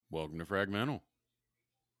Welcome to Fragmental.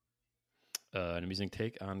 An amusing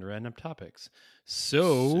take on random topics.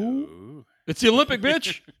 So it's the Olympic,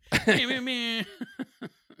 bitch.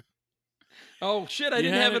 Oh shit! I You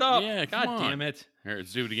didn't had have it? it up. Yeah, come God damn on. it! Here,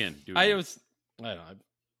 let's do it again. I don't know.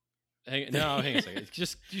 Hang on a second.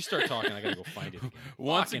 Just you start talking. I gotta go find it. Again.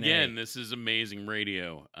 Once Fucking again, A. this is amazing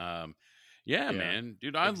radio. Yeah, man,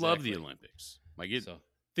 dude, I love exactly. the Olympics. Like it. So,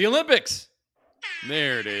 the Olympics.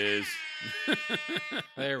 There it is.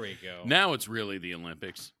 There we go. Now it's really the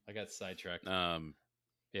Olympics. I got sidetracked. Yeah,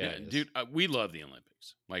 it is. dude, we love the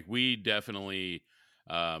Olympics. Like we definitely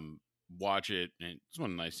watch it, and it's one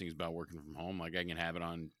of the nice things about working from home. Like I can have it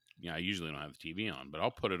on. I usually don't have the TV on, but I'll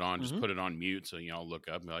put it on. Just put it on mute, so I'll look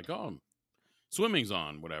up and be like, "Oh, swimming's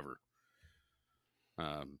on," whatever.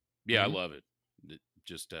 Yeah, I love it.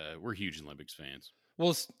 Just we're huge Olympics fans.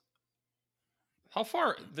 Well, how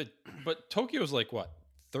far but Tokyo's like what,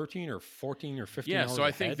 13 or 14 or 15 Yeah, hours so I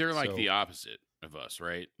ahead, think they're like the opposite of us,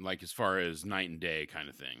 right? Like as far as night and day kind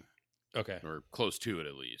of thing. Okay. Or close to it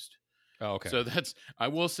at least. Oh, okay. So I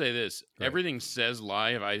will say this. Right. Everything says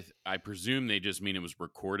live. I presume they just mean it was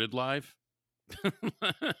recorded live. Because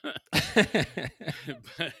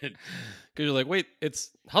you're like, wait,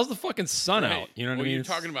 how's the fucking sun Right. out? You know what I mean? You're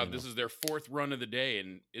talking about this is their fourth run of the day,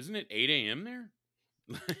 and isn't it 8 a.m. there?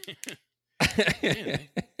 Man, they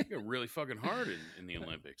go really fucking hard in the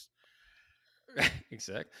Olympics.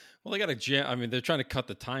 Exactly. Well, they got to jam. I mean, they're trying to cut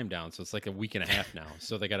the time down, so it's like a week and a half now.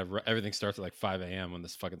 So they got to everything starts at like 5 a.m. when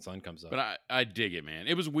this fucking sun comes up. But I dig it, man.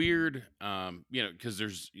 It was weird, because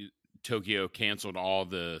there's Tokyo canceled all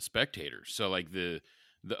the spectators, so like the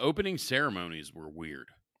opening ceremonies were weird.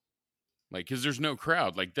 Like, because there's no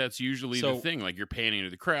crowd. Like that's usually the thing. Like you're panning to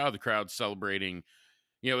the crowd's celebrating.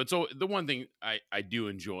 It's the one thing I do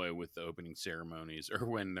enjoy with the opening ceremonies, or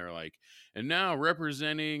when they're like, and now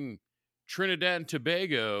representing Trinidad and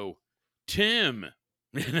Tobago, Tim.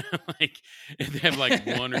 Like they have like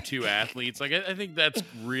one or two athletes. Like I think that's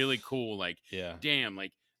really cool. Like, damn,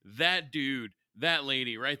 like that dude, that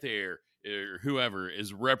lady right there, or whoever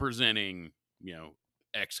is representing,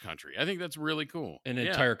 X country. I think that's really cool. An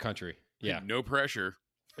entire country. Yeah. Like, no pressure.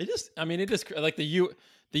 It is like the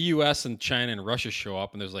U.S. and China and Russia show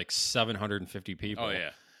up, and there's like 750 people. Oh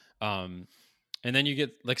yeah. And then you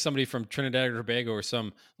get like somebody from Trinidad or Tobago or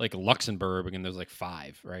some like Luxembourg, and there's like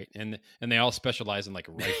 5, right? And they all specialize in like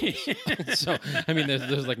rifles. So I mean,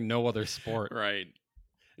 there's like no other sport, right?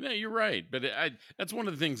 No, you're right. But that's one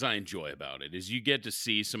of the things I enjoy about it is you get to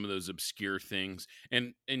see some of those obscure things,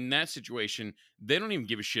 and in that situation, they don't even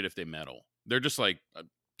give a shit if they medal. They're just like,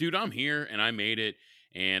 dude, I'm here and I made it,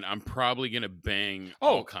 and I'm probably gonna bang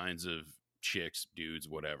all kinds of chicks, dudes,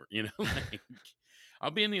 whatever, like. I'll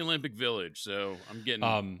be in the Olympic Village, so I'm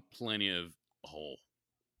getting plenty of hole.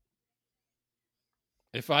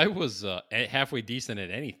 If I was halfway decent at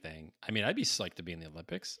anything, I mean, I'd be psyched to be in the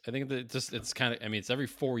Olympics. I think that it's kind of, I mean, it's every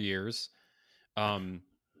 4 years. Yeah,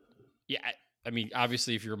 I mean,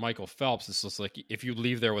 obviously, if you're Michael Phelps, it's just like if you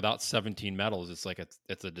leave there without 17 medals, it's like it's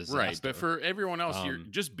a disaster. Right, but for everyone else, you're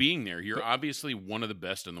just being there. You're obviously one of the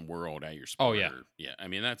best in the world at your sport. Oh yeah, yeah. I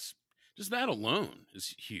mean, that's. Just that alone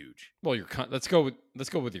is huge. Well, let's go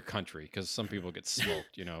with your country, because some people get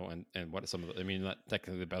smoked, and what some of I mean, not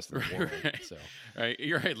technically the best in the world. Right. So, right,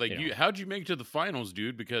 you're right. Like how'd you make it to the finals,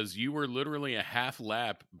 dude? Because you were literally a half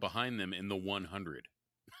lap behind them in the 100.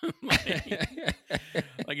 like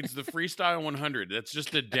it's the freestyle 100. That's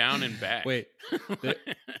just a down and back. Wait.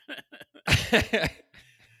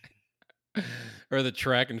 Or the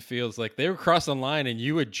track and fields, like they were crossing the line and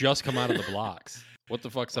you had just come out of the blocks. What the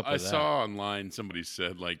fuck's up with that? I saw online somebody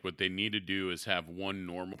said like what they need to do is have one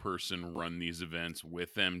normal person run these events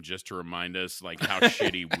with them just to remind us like how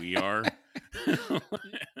shitty we are.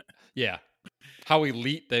 Yeah. How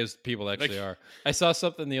elite those people actually are. I saw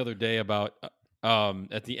something the other day about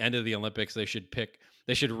at the end of the Olympics they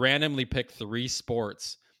should randomly pick 3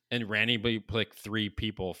 sports and randomly pick 3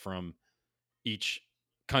 people from each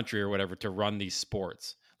country or whatever to run these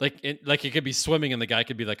sports. Like it could be swimming and the guy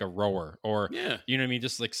could be like a rower, or you know what I mean,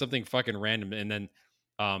 just like something fucking random, and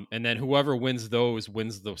then whoever wins those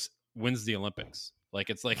wins the Olympics. Like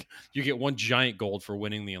it's like you get one giant gold for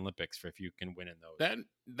winning the Olympics if you can win in those.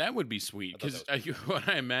 That would be sweet, because what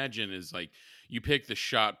I imagine is like you pick the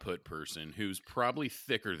shot put person who's probably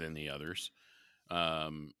thicker than the others.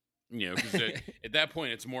 Because at that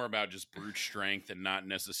point it's more about just brute strength and not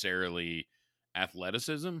necessarily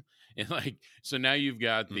athleticism. And like, so now you've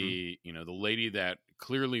got the the lady that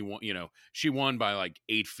clearly won, she won by like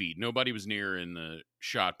 8 feet. Nobody was near in the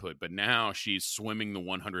shot put, but now she's swimming the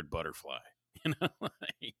 100 butterfly.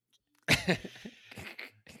 Like,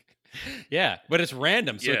 Yeah, but it's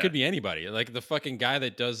random, so it Yeah. could be anybody. Like the fucking guy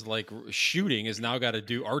that does like shooting is now got to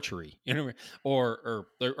do archery, you know, or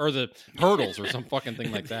the hurdles or some fucking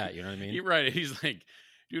thing like that. You know what I mean? You're right. He's like,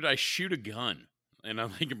 dude, I shoot a gun and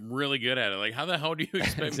I'm like, I'm really good at it. Like, how the hell do you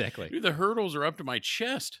expect? Exactly. Dude, the hurdles are up to my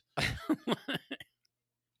chest.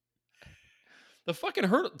 The fucking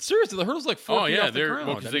hurdle. Seriously, the hurdle's like 4 feet off the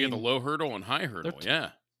ground. because they get the low hurdle and high hurdle. Yeah,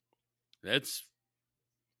 that's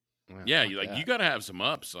yeah. You that. you got to have some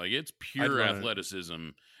ups. Like it's pure athleticism.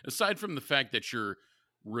 Aside from the fact that you're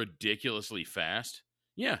ridiculously fast,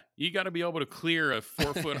 yeah, you got to be able to clear a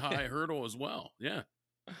 4 foot high hurdle as well. Yeah.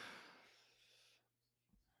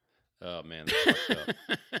 Oh man, that's fucked up.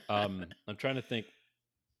 I'm trying to think.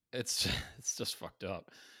 It's just fucked up.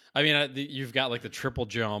 I mean, you've got like the triple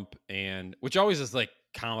jump, and which always is like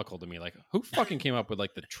comical to me. Like, who fucking came up with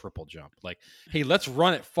like the triple jump? Like, hey, let's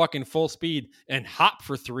run at fucking full speed and hop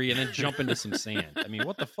for 3 and then jump into some sand. I mean,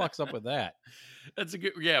 what the fuck's up with that? That's a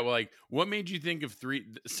good. Yeah, well, like, what made you think of 3?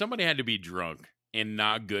 Somebody had to be drunk and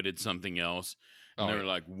not good at something else. And they were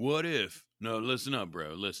like, "What if?" No, listen up,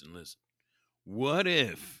 bro. Listen. What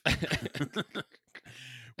if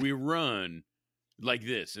we run like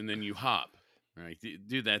this and then you hop? Right,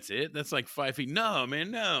 dude, that's it. That's like 5 feet. No, man,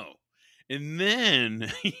 no. And then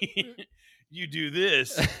you do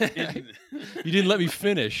this. And you didn't let me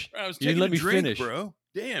finish. I was taking a drink, bro.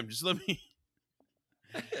 Damn, just let me.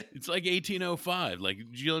 It's like 1805. Like,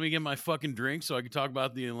 did you let me get my fucking drink so I could talk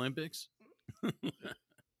about the Olympics? And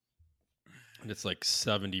it's like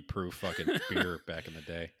 70 proof fucking beer back in the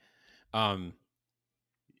day.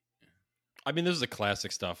 I mean, this is the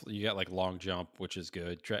classic stuff. You got like long jump, which is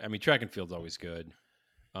good. Track and field's always good.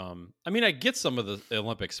 I mean, I get some of the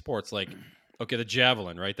Olympic sports, like, okay, the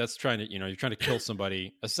javelin, right? That's trying to, you're trying to kill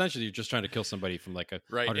somebody. Essentially, you're just trying to kill somebody from like a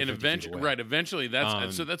right. And eventually,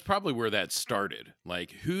 that's so that's probably where that started.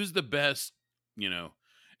 Like, who's the best,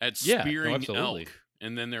 at spearing elk?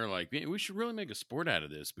 And then they're like, we should really make a sport out of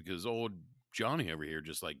this because old Johnny over here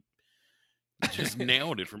just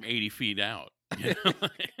nailed it from 80 feet out.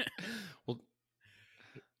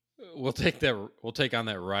 We'll take on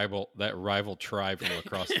that rival tribe from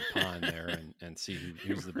across the pond there and see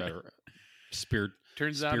who's the better spear.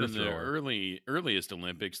 Turns out in the earliest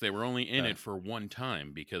Olympics, they were only in it for one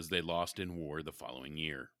time because they lost in war the following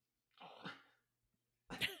year.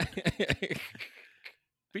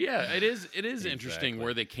 But yeah, it is exactly. Interesting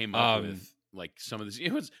where they came up with like some of this.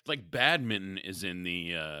 It was like badminton is in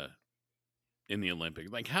the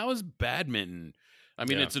Olympics. Like, how is badminton? I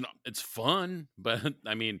mean, it's fun, but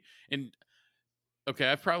I mean, okay,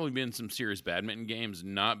 I've probably been in some serious badminton games,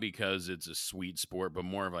 not because it's a sweet sport, but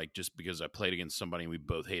more of like just because I played against somebody and we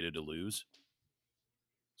both hated to lose.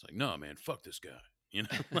 It's like, no, man, fuck this guy.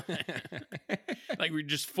 Like we're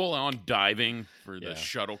just full on diving for the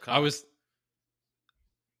shuttlecock.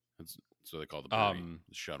 That's what they call the birdie,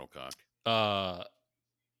 the shuttlecock.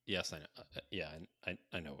 Yes, I know.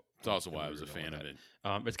 I know. It's also why I was a fan of it.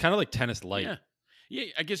 It's kind of like tennis light. Yeah.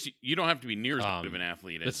 I guess you don't have to be near as good of an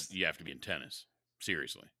athlete as you have to be in tennis.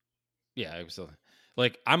 Seriously. Yeah,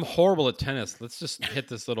 like I'm horrible at tennis. Let's just hit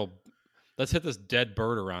this dead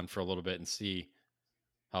bird around for a little bit and see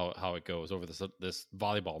how it goes over this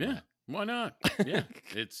volleyball net. Why not? Yeah,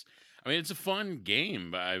 it's a fun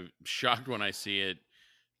game, but I'm shocked when I see it.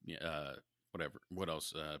 Whatever. What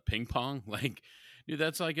else? Ping pong. Like, dude,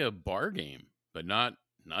 that's like a bar game, but not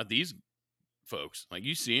these folks. Like,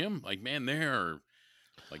 you see them, like, man,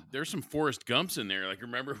 there's some Forrest Gumps in there. Like,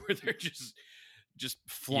 remember where they're just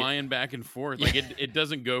flying back and forth. Like, it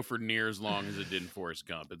doesn't go for near as long as it did in Forrest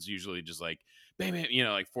Gump. It's usually just like, bam,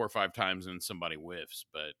 like 4 or 5 times and somebody whiffs.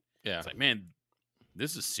 But it's like, man,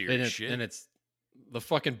 this is serious shit. And it's the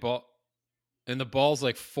fucking ball. And the ball's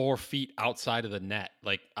like 4 feet outside of the net,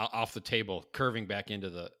 like off the table, curving back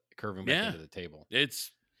into the table.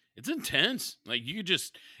 It's intense. Like you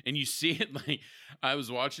see it. Like I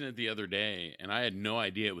was watching it the other day, and I had no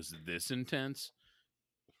idea it was this intense.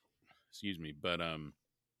 Excuse me, but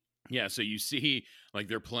yeah. So you see, like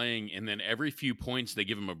they're playing, and then every few points they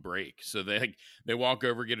give them a break. So they walk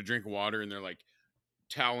over, get a drink of water, and they're like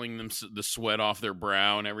toweling the sweat off their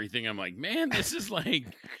brow and everything. I'm like, man, this is like.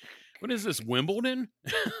 What is this, Wimbledon?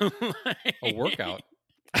 A workout.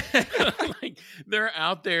 Like they're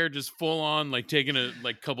out there just full on, like taking a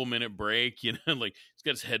couple minute break. Like he's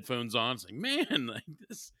got his headphones on. It's like, man, like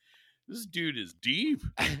this dude is deep.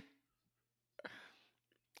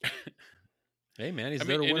 Hey man, he's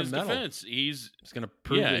there to win a medal. Defense, he's going to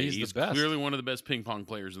prove that he's the best. Clearly one of the best ping pong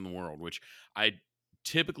players in the world, which I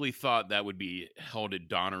typically thought that would be held at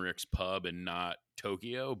Donneric's pub and not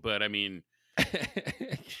Tokyo. But I mean.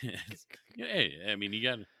 Hey, I mean, you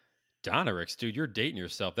got Donarix, dude, you're dating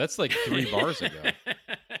yourself. That's like 3 bars ago.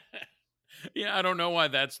 Yeah, I don't know why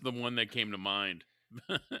that's the one that came to mind.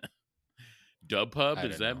 Dub Pub,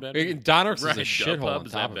 is that better? Donarix Right, is a Dub shithole Pub, on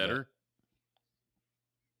is top that of better?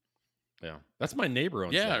 it. Yeah, that's my neighbor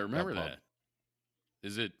owns Yeah, that, I remember Dub Pub. that.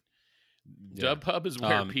 Is it Yeah. Dub Pub is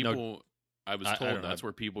where No, people I was I told don't know. that's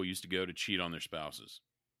where people used to go to cheat on their spouses.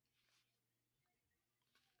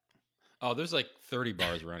 Oh, there's like 30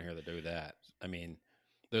 bars around here that do that. I mean,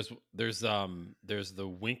 there's the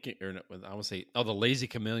winking, or no, I want to say, the Lazy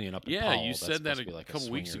Chameleon up in Yeah, Powell. you That's said that supposed to a be like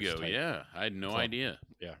couple weeks swingers ago. type Yeah, I had no club. idea.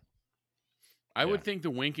 Yeah. I would Yeah. think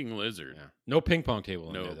the Winking Lizard. Yeah. No ping pong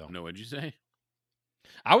table in there though. No, what'd you say?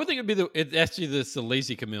 I would think it'd be it's actually the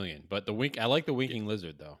Lazy Chameleon, but I like the Winking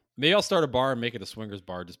Lizard though. Maybe I'll start a bar and make it a swingers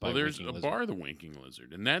bar just by Well, there's Winking a Lizard. bar, the Winking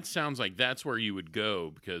Lizard, and that sounds like that's where you would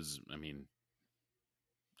go because I mean,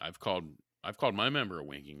 I've called my member a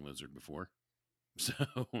Winking Lizard before, so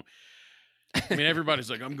I mean everybody's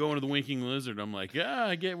like, I'm going to the Winking Lizard. I'm like, yeah,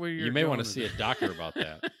 I get where you're. You may want to going see a doctor about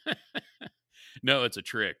that. No, it's a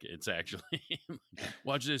trick. It's actually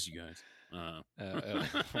watch this, you guys. Wow,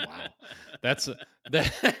 that's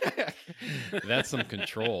some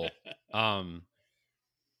control.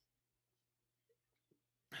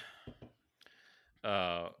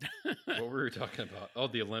 What were we talking about? Oh,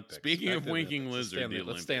 the Olympics. Speaking Back of to the Winking Olympics. Lizard,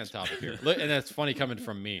 Let's stay on topic here. And that's funny coming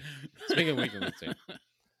from me. Speaking of Winking Lizard,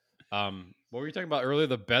 what were you talking about earlier?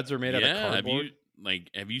 The beds are made out of cardboard.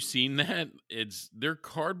 Have you seen that? They're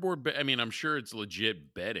cardboard. I mean, I'm sure it's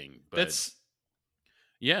legit bedding, but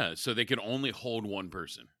yeah. So they could only hold one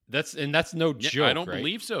person. That's no joke. I don't right?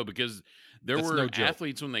 believe so because there were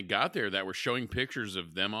athletes when they got there that were showing pictures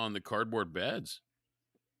of them on the cardboard beds.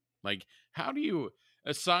 Like, how do you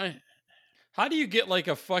assign? How do you get like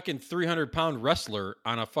a fucking 300-pound wrestler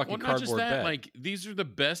on a fucking not cardboard just that, bed? Like, these are the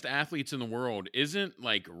best athletes in the world. Isn't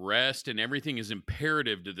like rest and everything is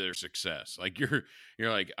imperative to their success? Like you're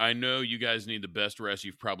like, I know you guys need the best rest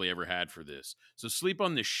you've probably ever had for this. So sleep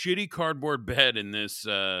on this shitty cardboard bed in this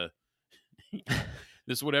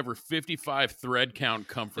this whatever 55 thread count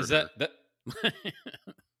comforter. Is that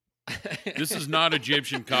This is not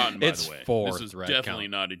Egyptian cotton, by it's the way. 4 This is thread definitely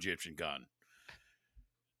count. not Egyptian cotton.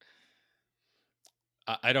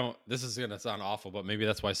 I don't. This is gonna sound awful, but maybe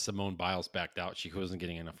that's why Simone Biles backed out. She wasn't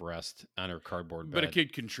getting enough rest on her cardboard bed. But it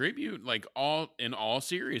could contribute, like in all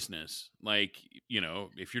seriousness. Like, you know,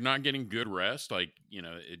 if you're not getting good rest, like, you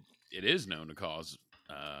know, it is known to cause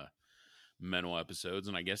mental episodes,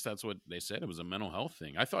 and I guess that's what they said. It was a mental health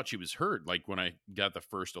thing. I thought she was hurt, like when I got the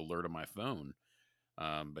first alert on my phone.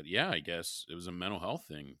 But yeah, I guess it was a mental health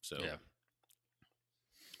thing. So yeah,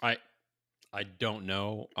 I don't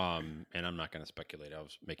know, and I'm not going to speculate. I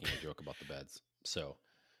was making a joke about the beds. So,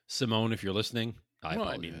 Simone, if you're listening, I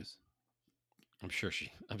apologize. I'm sure she's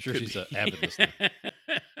an avid listener.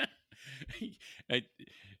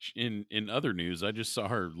 In other news, I just saw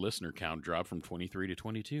her listener count drop from 23 to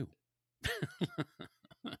 22.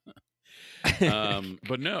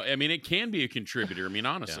 But no, I mean, it can be a contributor. I mean,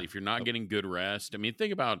 honestly, if you're not getting good rest, I mean,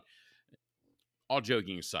 think about, all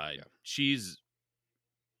joking aside, she's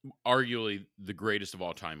arguably the greatest of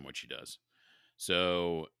all time in what she does.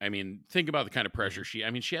 So, I mean, think about the kind of pressure she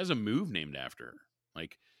has a move named after her.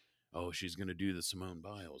 Like, oh, she's going to do the Simone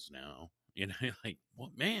Biles now. You know, like,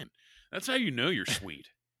 well, man, that's how you know you're sweet.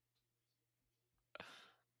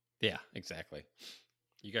 Yeah, exactly.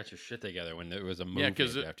 You got your shit together when there was a move named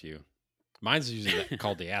after you. Mine's usually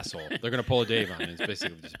called the asshole. They're going to pull a Dave on me. It's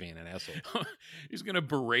basically just being an asshole. He's going to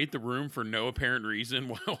berate the room for no apparent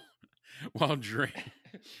reason while drinking.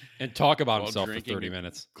 And talk about himself for 30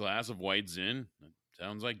 minutes. Glass of white Zin.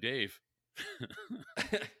 Sounds like Dave.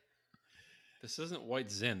 This isn't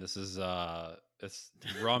white Zin. This is it's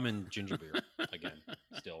rum and ginger beer again.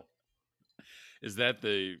 Still, is that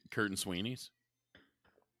the Curtin Sweeney's?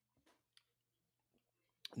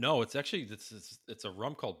 No, it's actually it's a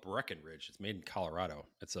rum called Breckenridge. It's made in Colorado.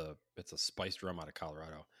 It's a spiced rum out of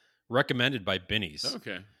Colorado. Recommended by Binny's.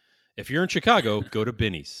 Okay. If you're in Chicago, go to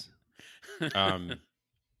Binny's.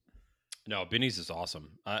 No, Binny's is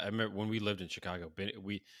awesome. I remember when we lived in Chicago,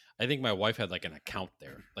 I think my wife had like an account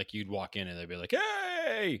there. Like you'd walk in and they'd be like,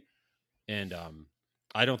 "Hey!" And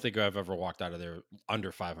I don't think I've ever walked out of there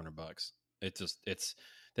under $500.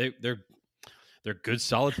 They're good,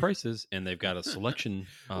 solid prices, and they've got a selection.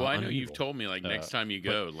 Well, I know you've told me like next time you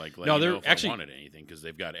go, like let me know if I wanted anything because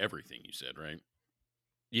they've got everything. You said, right?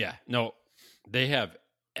 Yeah, no, they have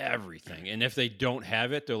everything, and if they don't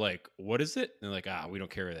have it, they're like, "What is it?" And they're like, we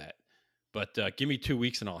don't carry that. But give me 2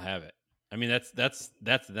 weeks and I'll have it. I mean, that's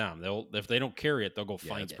them. If they don't carry it, they'll go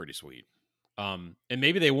find it. That's pretty sweet. And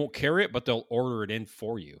maybe they won't carry it, but they'll order it in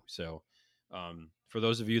for you. So for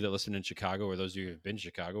those of you that listen in Chicago, or those of you who have been to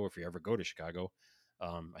Chicago, or if you ever go to Chicago,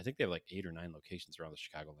 I think they have like 8 or 9 locations around the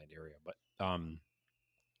Chicagoland area.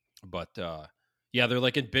 But yeah, they're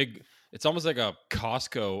like in big. It's almost like a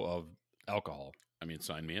Costco of alcohol. I mean,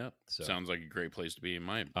 sign me up. So, sounds like a great place to be in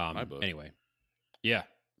my book. Anyway, yeah,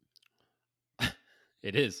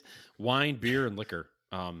 it is wine, beer, and liquor.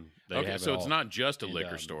 Okay, so it's not just a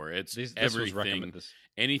liquor store. It's everything,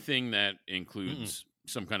 anything that includes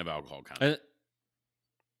some kind of alcohol content.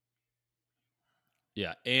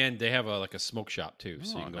 Yeah, and they have a smoke shop too,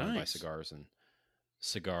 so you can go and buy nice. cigars and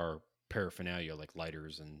cigar paraphernalia like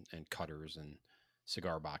lighters and cutters and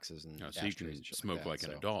cigar boxes and so you can smoke like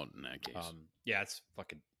an adult in that case. Yeah, it's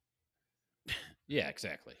fucking. Yeah,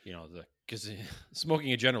 exactly. Because smoking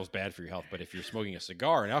in general is bad for your health, but if you're smoking a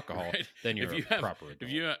cigar and alcohol, right. Then you're a proper adult.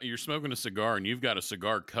 If you're smoking a cigar and you've got a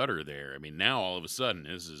cigar cutter there, I mean, now all of a sudden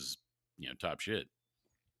this is top shit.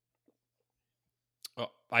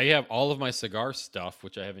 I have all of my cigar stuff,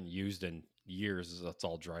 which I haven't used in years. That's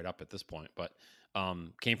all dried up at this point, but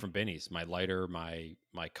came from Benny's. My lighter, my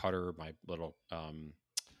cutter, my little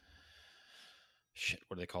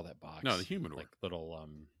what do they call that box? No, the humidor. Like little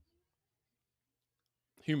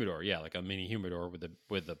humidor, yeah, like a mini humidor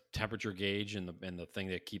with the temperature gauge and the thing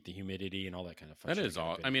that keep the humidity and all that kind of fun. That is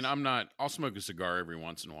all. I mean, I'll smoke a cigar every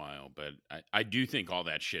once in a while, but I do think all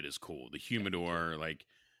that shit is cool. The humidor, like,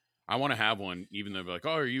 I want to have one, even though they're like,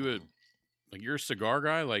 oh, are you you're a cigar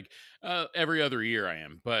guy? Like, every other year I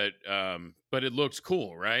am, but it looks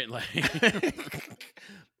cool, right? Like,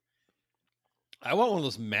 I want one of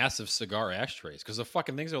those massive cigar ashtrays because the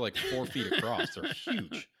fucking things are like 4 feet across. They're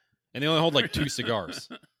huge. And they only hold like 2 cigars.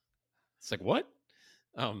 It's like, what?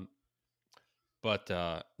 But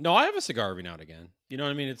no, I have a cigar every now and again. You know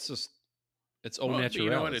what I mean? It's just, it's au naturel.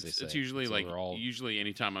 You know what? It's usually usually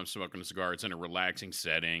anytime I'm smoking a cigar, it's in a relaxing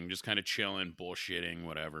setting, just kind of chilling, bullshitting,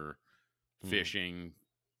 whatever, fishing,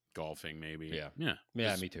 golfing, maybe. Yeah.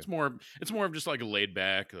 Me too. It's more of just like a laid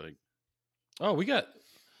back, like. Oh,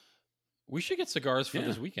 we should get cigars for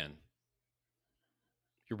this weekend.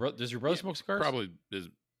 Does your brother smoke cigars? Probably as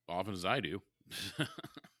often as I do.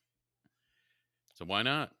 So why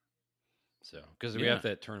not? So, because we have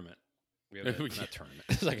that tournament. We have that tournament.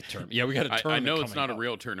 It's like a tournament. Yeah, we got a tournament. I know it's not a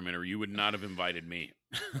real tournament, or you would not have invited me.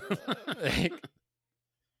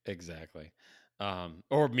 Exactly.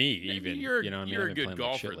 Or me, even. You're a good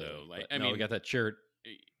golfer, though. Like, I mean, we got that shirt.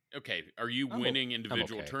 Okay, are you winning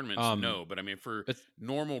individual tournaments? No, but I mean, for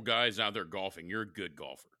normal guys out there golfing, you're a good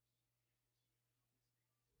golfer.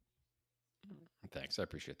 Thanks, I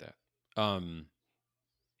appreciate that.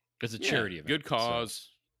 It's a charity event. Good cause. So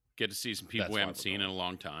get to see some people we haven't seen in a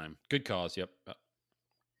long time. Good cause. Yep.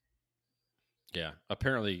 Yeah.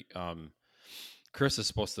 Apparently, Chris is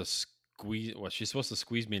supposed to squeeze. Well, she's supposed to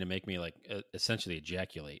squeeze me to make me like essentially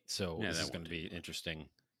ejaculate. So this is going to be interesting.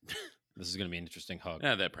 This is going to be an interesting hug.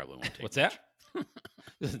 Yeah, that probably won't take. What's much. That?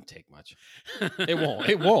 Doesn't take much. It won't.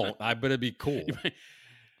 It won't. But it'd be cool.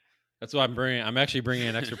 That's what I'm bringing. I'm actually bringing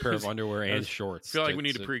an extra pair of underwear and shorts. I feel like we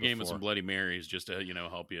need to pregame with some Bloody Marys just to,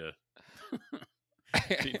 help you.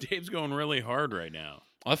 Dave's going really hard right now.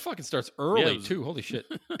 Oh, that fucking starts early, too. Holy shit.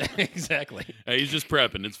 Exactly. Hey, he's just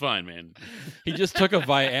prepping. It's fine, man. He just took a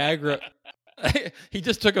Viagra. He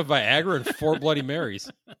just took a Viagra and 4 Bloody Marys.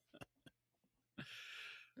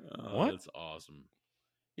 What? That's awesome.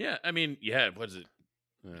 Yeah, I mean, what is it?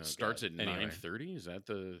 It starts at 9:30. Is that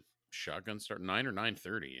the shotgun start? 9 or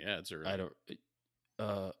 9:30? Yeah, it's early. I don't.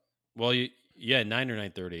 Well, 9 or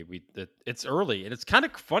 9:30. It's early, and it's kind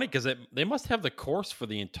of funny because they must have the course for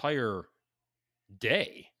the entire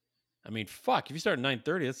day. I mean, fuck. If you start at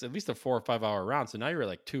 9:30, it's at least a 4 or 5 hour round. So now you're at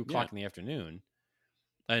like 2 o'clock in the afternoon,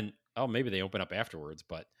 and maybe they open up afterwards.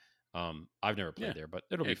 But I've never played there, but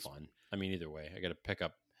it'll be fun. I mean, either way, I got to pick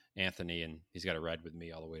up Anthony, and he's got to ride with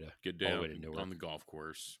me all the way to Newark on the golf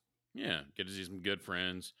course. Yeah, get to see some good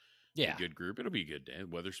friends. Yeah, a good group. It'll be a good day. The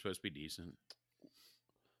weather's supposed to be decent.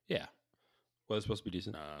 Yeah, weather's supposed to be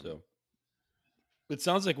decent. So it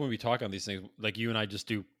sounds like when we talk on these things, like you and I just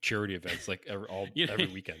do charity events like every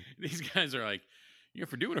weekend. These guys are like,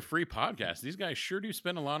 for doing a free podcast, these guys sure do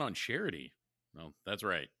spend a lot on charity. Well, that's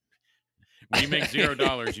right. When you make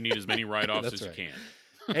 $0, you need as many write-offs as you can.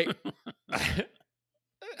 Hey.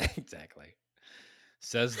 Exactly.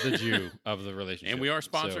 Says the Jew of the relationship. And we are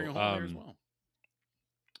sponsoring a hole there as well.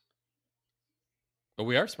 But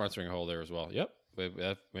we are sponsoring a hole there as well. Yep.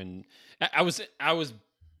 When I was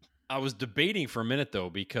debating for a minute though,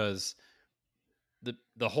 because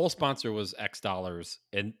the whole sponsor was X dollars,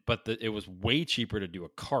 but it was way cheaper to do a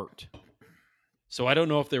cart. So I don't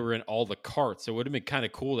know if they were in all the carts. It would have been kind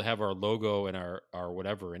of cool to have our logo and our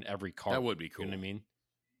whatever in every cart. That would be cool. You know what I mean?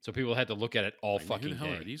 So people had to look at it all Like, fucking who the hell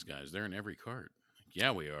day. are these guys? They're in every cart. Like,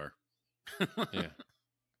 yeah, we are. Yeah,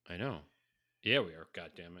 I know. Yeah, we are.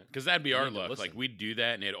 God damn it. Because that'd be I our need to luck. listen. Like, we'd do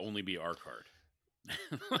that, and it'd only be our cart.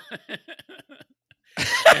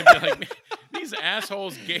 And be like, "Man, these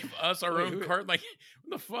assholes gave us our own cart. Like,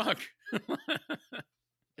 what the fuck?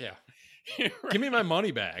 Yeah. Right. Give me my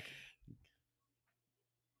money back.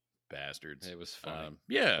 Bastards. It was fun.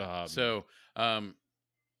 Yeah. So,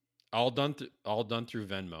 all done through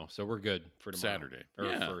Venmo, so we're good for tomorrow. Saturday. Or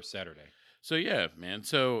Yeah. for Saturday. So yeah, man.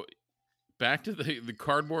 So back to the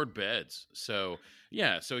cardboard beds. So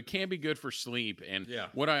yeah, so it can be good for sleep. And Yeah.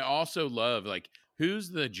 what I also love, like, who's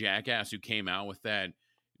the jackass who came out with that?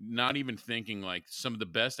 Not even thinking like some of the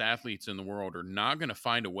best athletes in the world are not going to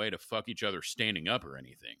find a way to fuck each other standing up or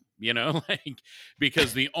anything, you know, like,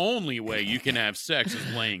 because the only way you can have sex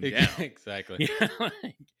is laying down. Exactly. Yeah,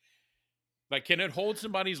 like, can it hold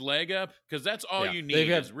somebody's leg up? Because that's all Yeah. you need.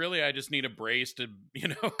 Is really, I just need a brace to, you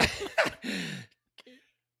know.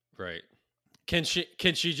 Right. Can she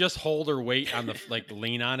just hold her weight on the like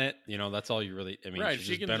lean on it? You know, that's all you really. I mean, Right, she she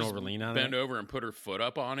just can bend just over, lean on bend it. over and put her foot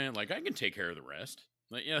up on it. Like, I can take care of the rest.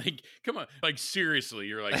 Like, yeah, like, come on, like, seriously,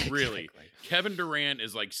 you're like, really? Exactly. Kevin Durant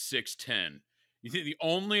is like 6'10". You think the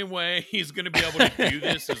only way he's going to be able to do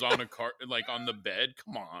this is on a cart, like on the bed?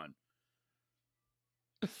 Come on.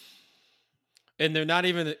 And they're not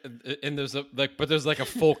even. And there's but there's like a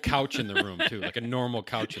full couch in the room too, like a normal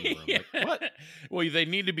couch in the room. Like, what? Well, they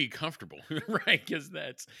need to be comfortable, right? Because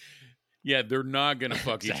yeah, they're not going to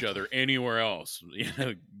fuck each other anywhere else.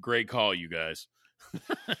 Yeah, great call, you guys.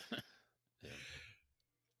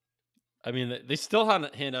 I mean, they still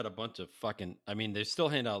hand out a bunch of fucking. I mean, they still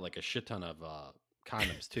hand out like a shit ton of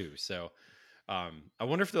condoms too. So, I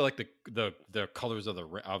wonder if they're like the colors of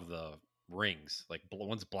the rings. Like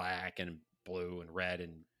one's black and blue and red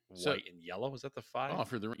and white and yellow. Is that the 5? Oh,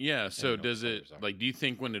 for the yeah. So does it like? Do you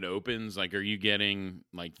think when it opens, like, are you getting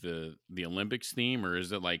like the Olympics theme, or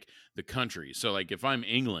is it like the country? So like, if I'm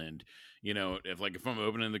England, you know, if I'm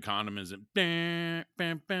opening the condom, is it bam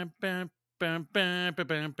bam bam bam bam bam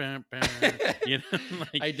bam bam bam? You know,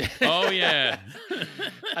 like, oh yeah.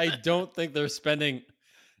 I don't think they're spending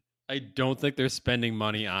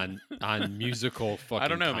money on musical fucking. I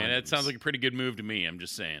don't know, condoms. man. That sounds like a pretty good move to me. I'm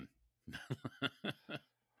just saying.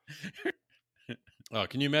 Oh,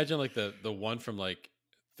 can you imagine like the one from like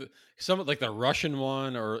some like the Russian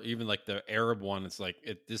one or even like the Arab one? It's like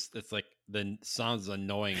it's like the sounds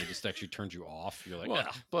annoying. It just actually turns you off. You're like, well,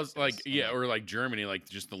 plus like or like Germany, like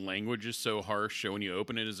just the language is so harsh. So when you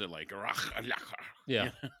open it, is it like yeah,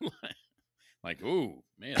 like, ooh,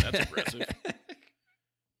 man, that's aggressive.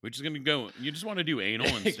 We're just gonna go. You just want to do anal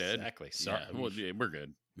instead. Exactly. Sorry, yeah, well, we're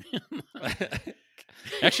good.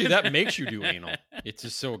 Actually, that makes you do anal. It's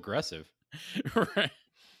just so aggressive. Right.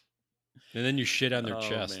 And then you shit on their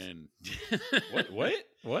chest. Man. What?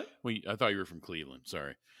 Well, I thought you were from Cleveland.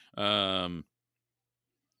 Sorry. Sorry,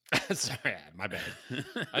 my bad.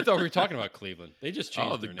 I thought we were talking about Cleveland. They just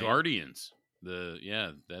changed the their name. Guardians.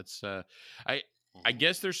 That's I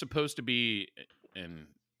guess they're supposed to be, and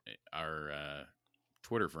our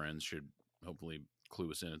Twitter friends should hopefully clue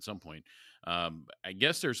us in at some point. I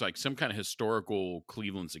guess there's like some kind of historical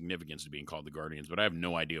Cleveland significance to being called the Guardians, but I have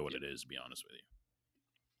no idea what it is, to be honest with you.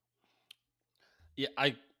 Yeah,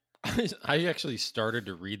 I actually started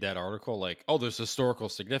to read that article like, oh, there's historical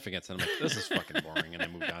significance, and I'm like, this is fucking boring, and I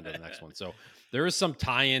moved on to the next one. So there is some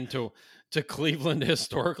tie-in to Cleveland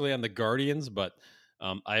historically on the Guardians, but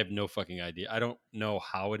I have no fucking idea. I don't know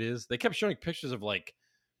how it is. They kept showing pictures of like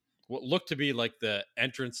what looked to be like the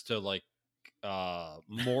entrance to like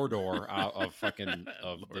Mordor of fucking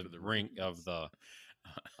of the ring of the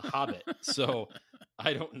Hobbit. So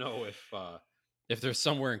I don't know if there's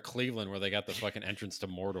somewhere in Cleveland where they got the fucking entrance to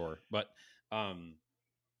Mordor, but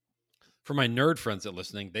for my nerd friends that are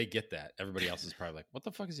listening, they get that. Everybody else is probably like, what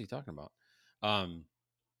the fuck is he talking about?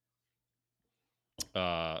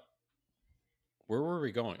 Where were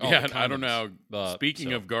we going? Oh, yeah, I don't know.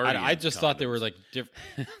 Speaking of Guardians, I just thought they were like different.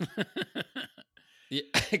 Yeah,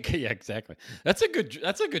 exactly. That's a good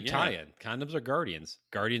tie-in. Condoms are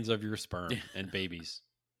guardians of your sperm and babies.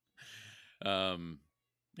 And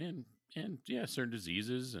yeah, certain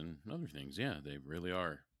diseases and other things. Yeah, they really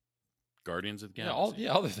are guardians of the galaxy.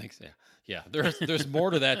 Other things. Yeah. There's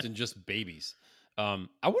more to that than just babies. I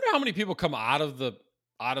wonder how many people come out of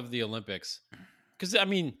the Olympics, because I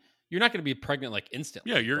mean, you're not going to be pregnant like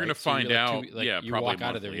instantly. Yeah, you're going to find out. You probably walk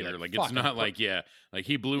out of there later. Like it's not like like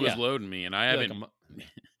he blew his load in me and I haven't.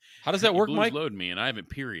 How does that work, blew Mike? His load in me and I haven't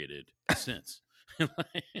perioded since.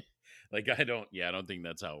 Like I don't think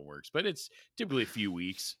that's how it works. But it's typically a few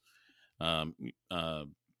weeks. Um,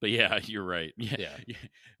 but yeah, you're right. Yeah.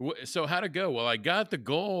 Yeah. So how'd it go? Well, I got the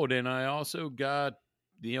gold, and I also got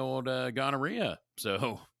the old gonorrhea.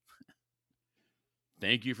 So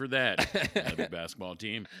thank you for that, other basketball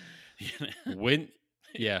team. Win.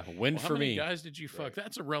 Yeah, win Well, for how many me. guys did you fuck? Right.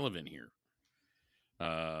 That's irrelevant here.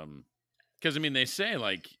 Because I mean, they say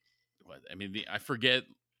like, I forget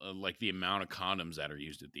like the amount of condoms that are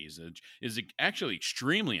used at these is actually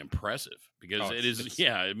extremely impressive because Oh, it is.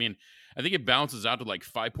 Yeah, I mean, I think it balances out to like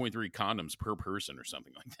 5.3 condoms per person or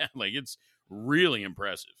something like that. Like it's really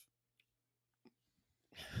impressive.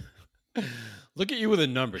 Look at you with the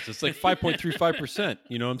numbers. It's like 5.35%.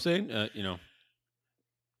 You know what I'm saying?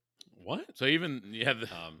 What? So even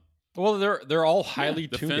Well, they're all highly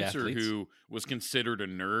the tuned fencer athletes. who was considered a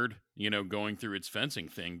nerd, going through its fencing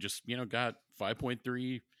thing, just got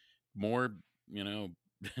 5.3 more,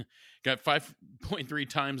 got 5.3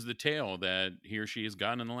 times the tail that he or she has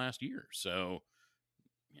gotten in the last year. So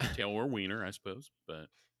tail or wiener, I suppose, but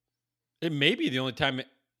It may be the only time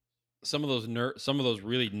some of those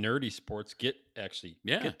really nerdy sports get tail.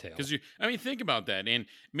 because think about that, and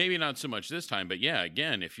maybe not so much this time, but yeah,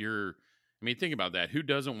 again, if you're, think about that. Who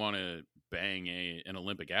doesn't want to bang an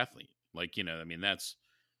Olympic athlete? Like, that's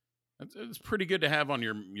pretty good to have on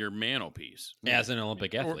your mantelpiece as an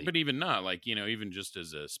Olympic athlete. But even not, like, even just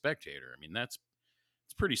as a spectator. It's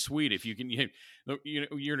pretty sweet if you can.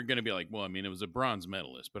 You're going to be like, well, it was a bronze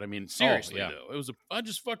medalist, but seriously though, I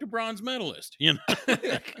just fucked a bronze medalist.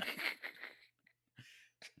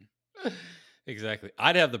 Exactly.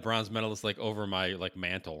 I'd have the bronze medalist like over my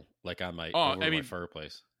mantle, like on my my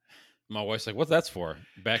fireplace. My wife's like, "What's that's for?"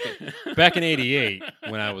 Back in '88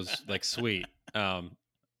 when I was like sweet. I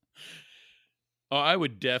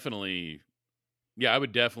would definitely hang.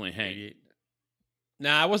 88.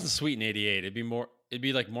 Nah, I wasn't sweet in '88. It'd be more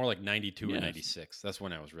like '92 or '96. That's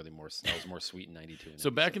when I was really more. I was more sweet in '92. So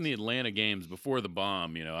back in the Atlanta games before the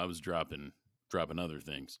bomb, I was dropping other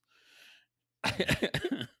things.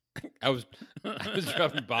 I was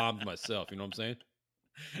dropping bombs myself. You know what I'm saying?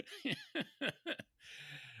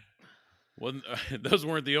 Well, those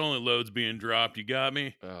weren't the only loads being dropped. You got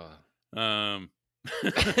me. You know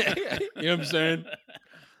what I'm saying?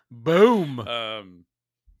 Boom.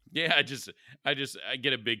 Yeah, I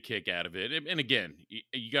get a big kick out of it. And again,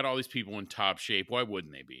 you got all these people in top shape. Why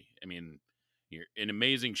wouldn't they be? You're in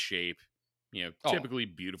amazing shape. Typically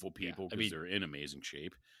beautiful people because they're in amazing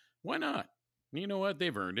shape. Why not? You know what?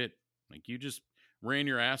 They've earned it. Like, you just ran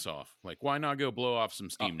your ass off. Like, why not go blow off some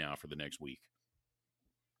steam now for the next week?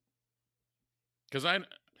 Because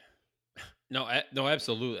no,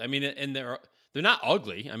 absolutely. And they're not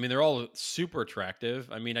ugly. They're all super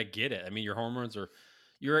attractive. I get it. Your hormones are,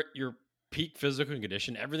 you're at your peak physical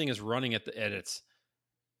condition. Everything is running at its.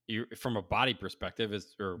 From a body perspective,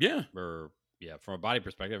 from a body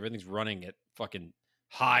perspective, everything's running at fucking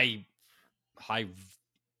high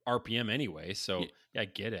RPM anyway. So I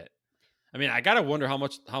get it. I gotta wonder how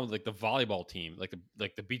like the volleyball team, like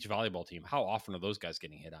the beach volleyball team, how often are those guys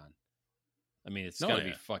getting hit on? It's gotta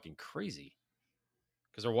be fucking crazy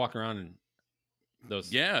because they're walking around in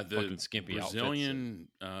those the fucking skimpy Brazilian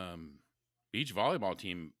beach volleyball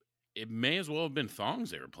team. It may as well have been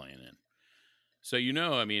thongs they were playing in. So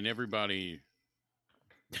everybody.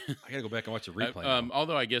 I gotta go back and watch the replay.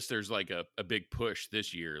 Although I guess there's like a big push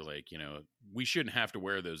this year, like we shouldn't have to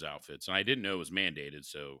wear those outfits, and I didn't know it was mandated,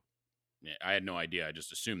 so I had no idea. I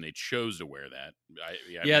just assumed they chose to wear that. I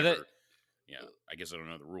guess I don't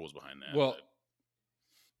know the rules behind that. Well,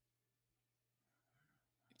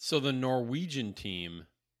 so the Norwegian team,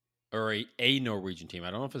 or a Norwegian team, I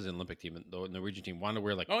don't know if it's an Olympic team, the Norwegian team wanted to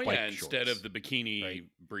wear like bike shorts, instead of the bikini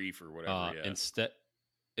brief or whatever. Instead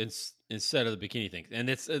of the bikini thing, and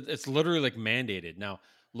it's literally like mandated. Now,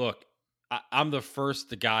 look, I'm the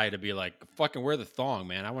first guy to be like, fucking wear the thong,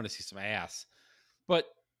 man. I want to see some ass. But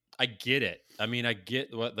I get it. I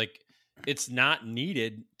get what, like, it's not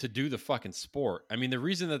needed to do the fucking sport. The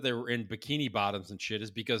reason that they were in bikini bottoms and shit is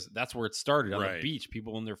because that's where it started on the beach.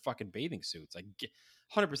 People in their fucking bathing suits. I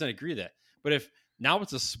 100% agree with that. But if now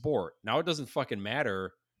it's a sport, now it doesn't fucking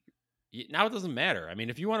matter. Now it doesn't matter.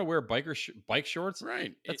 If you want to wear bike shorts,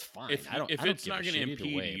 right, that's fine. If it's not going to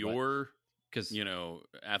impede your, because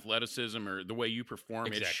athleticism or the way you perform,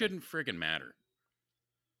 exactly. It shouldn't friggin' matter.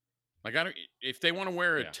 Like, if they want to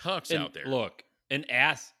wear a tux out there, look, an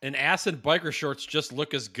ass in biker shorts just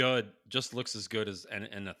looks as good as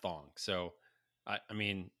in a thong. So,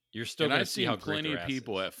 you're still going to see how great plenty their of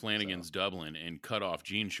people ass is, at Flanagan's Dublin in cut off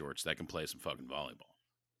jean shorts that can play some fucking volleyball.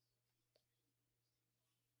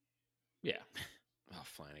 Yeah, Oh,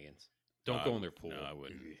 Flanagan's. Don't go in their pool. No, I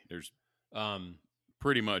wouldn't. There's Um,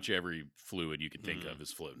 pretty much every fluid you can think of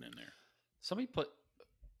is floating in there. somebody put.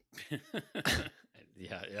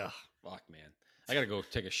 Yeah. Fuck, man. I gotta go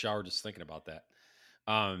take a shower just thinking about that.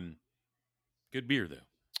 Good beer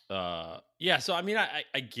though. Yeah. So I mean,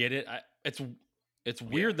 I get it. It's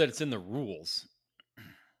weird that it's in the rules.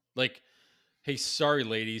 Like, hey, sorry,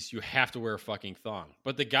 ladies, you have to wear a fucking thong,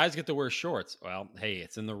 but the guys get to wear shorts. Well, hey,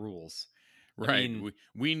 it's in the rules. Right. I mean,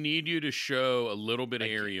 we need you to show a little bit of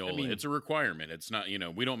I areola. mean- It's a requirement. It's not,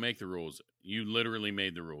 we don't make the rules. You literally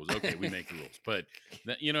made the rules. Okay, we make the rules. But,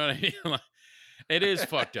 you know what I mean? Like, it is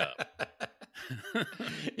fucked up.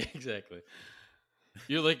 Exactly.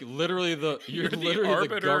 You're like literally You're the literally the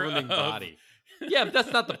arbiter governing of- body. Yeah, but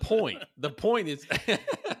that's not the point. The point is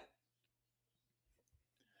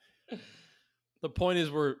the point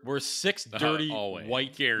is we're six dirty always.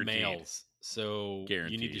 white Guaranteed. males. So you need to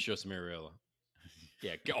Guaranteed. show some areola.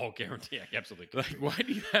 Yeah, guarantee. Yeah, absolutely. Like, why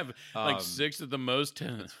do you have like 6 of the most?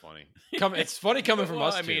 That's funny. It's funny coming from Well,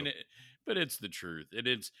 us. I two. mean, but it's the truth.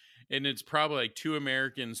 It's probably like 2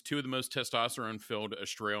 Americans, 2 of the most testosterone-filled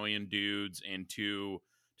Australian dudes, and 2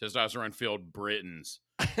 testosterone-filled Britons.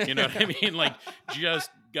 You know what I mean? Like, just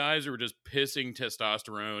guys who are just pissing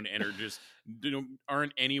testosterone and are just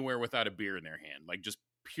aren't anywhere without a beer in their hand. Like, just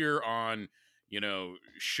pure on,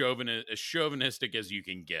 as chauvinistic as you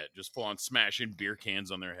can get. Just full on smashing beer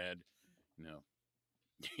cans on their head.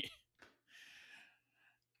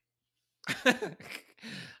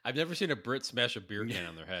 I've never seen a Brit smash a beer can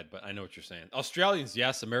on their head, but I know what you're saying. Australians,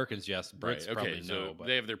 yes. Americans, yes. Brits, Right. Okay. probably So no. But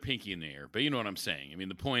they have their pinky in the air, but you know what I'm saying. I mean,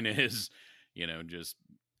 the point is, just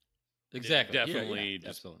exactly, definitely just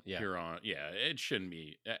absolutely, yeah. pure on. Yeah, it shouldn't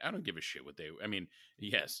be. I don't give a shit what they. I mean,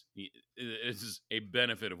 yes, this is a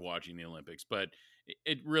benefit of watching the Olympics, but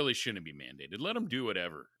it really shouldn't be mandated. Let them do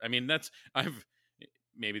whatever. I mean,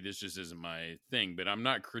 maybe this just isn't my thing, but I'm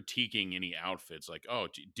not critiquing any outfits. Like, oh,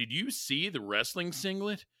 did you see the wrestling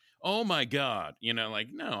singlet? Oh my god, no,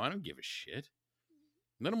 I don't give a shit.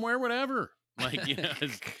 Let them wear whatever. Like,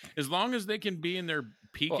 as long as they can be in their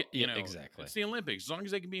peak, exactly. It's the Olympics. As long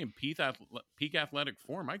as they can be in peak athletic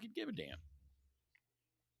form, I could give a damn.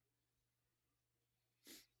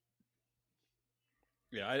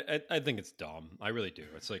 Yeah, I think it's dumb. I really do.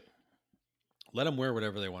 It's like, let them wear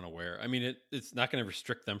whatever they want to wear. I mean, it's not going to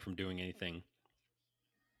restrict them from doing anything.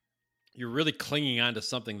 You're really clinging on to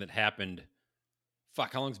something that happened.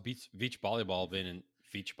 Fuck, how long's beach volleyball been in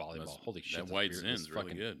beach volleyball? Holy shit. That White Zin's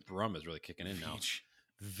really good. Rum is really kicking in now.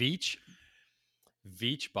 Beach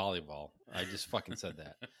volleyball. I just fucking said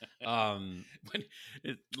that. I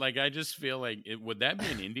just feel like, would that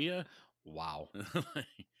be in India? Wow.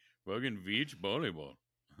 Fucking beach volleyball.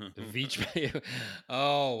 Beach.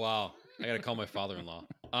 Oh, wow. I got to call my father-in-law.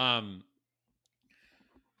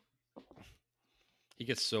 He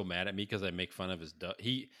gets so mad at me because I make fun of his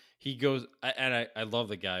he goes, and I love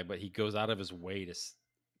the guy, but he goes out of his way to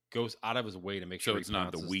make sure so it's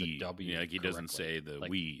not the pronounces we. the W. Yeah, like he doesn't correctly. say the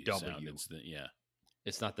Like we W. sound. It's the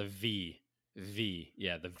It's not the V.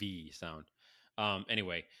 Yeah, the V sound.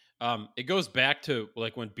 Anyway, it goes back to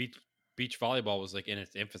like when beach volleyball was like in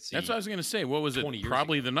its infancy. That's what I was gonna say. What was it? 20 years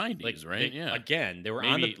Probably ago. the 90s, right? Yeah. Again, they were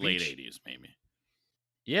maybe on the late beach. 80s, maybe.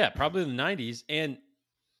 Yeah, probably the 90s, and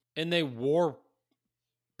they wore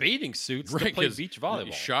bathing suits to play 'cause beach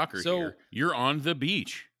volleyball. Shocker So here. You're on the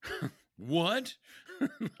beach. What?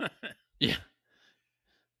 yeah,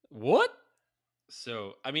 what?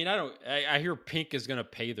 So I mean, I hear Pink is gonna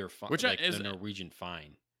pay their fine, Which like is the Norwegian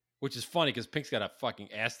fine, which is funny because Pink's got a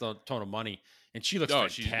fucking ass ton of money, and she looks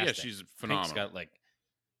fantastic. she's phenomenal. Pink's got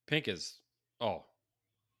Pink is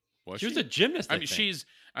Was she was a gymnast. I mean,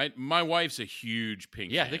 think. my wife's a huge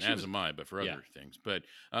Pink Yeah, I fan, think she as was- am I, but for other yeah. things.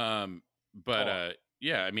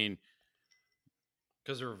 Yeah, I mean,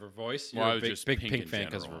 because of her voice. Well, You're I a was big, just big Pink Pink in fan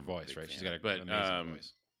because of general. her I'm a voice, big right? She's fan. got an But, amazing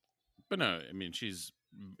voice. But no, I mean, she's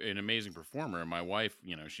an amazing performer. And my wife,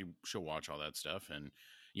 she'll watch all that stuff, and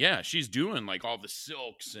yeah, she's doing like all the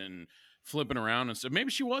silks and flipping around and stuff. Maybe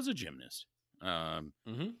she was a gymnast.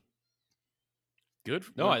 Mm-hmm. Good.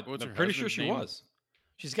 No, what's I'm her pretty sure husband's she name? was.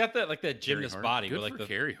 She's got that Carey gymnast Hart? body Good with for the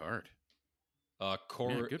Carey Hart. Yeah,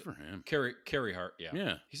 good for him. Carey Hart. Yeah.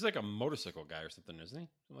 Yeah, He's like a motorcycle guy or something, isn't he?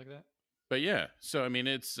 Something like that. but yeah. So I mean,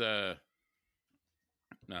 it's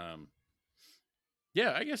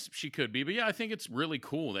yeah, I guess she could be, but yeah, I think it's really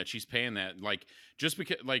cool that she's paying that. Like, just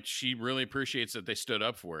because, like, she really appreciates that they stood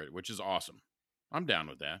up for it, which is awesome. I'm down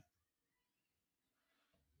with that.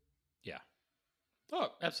 Yeah. Oh,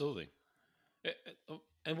 absolutely.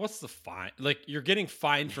 And what's the fine? Like, you're getting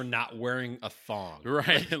fined for not wearing a thong,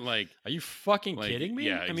 right? Like, are you fucking kidding me?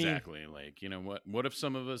 Yeah, I mean, exactly. Like, you know what? What if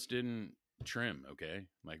some of us didn't trim? Okay,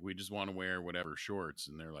 like we just want to wear whatever shorts,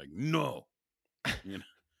 and they're like, no, you know,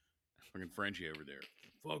 fucking Frenchie over there,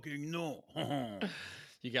 fucking no.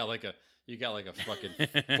 you got like a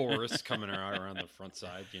fucking forest coming around the front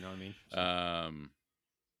side. You know what I mean? So,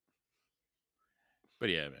 but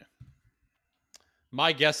yeah, man.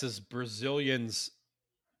 my guess is Brazilians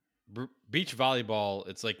beach volleyball.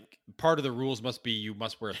 It's like part of the rules must be you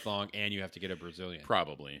must wear a thong and you have to get a Brazilian.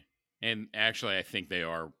 Probably. And actually, I think they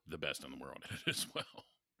are the best in the world at it as well.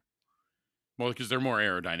 Well, because they're more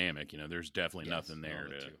aerodynamic. You know, there's definitely nothing there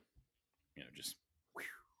to, you know, just.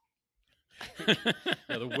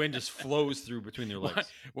 Yeah, the wind just flows through between their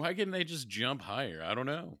legs. Why couldn't they just jump higher? I don't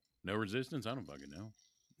know. No resistance? I don't fucking know.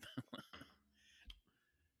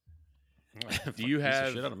 Do you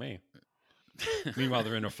have shit out of me? Meanwhile,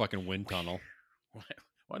 they're in a fucking wind tunnel.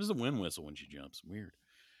 Why does the wind whistle when she jumps? Weird.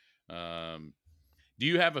 Do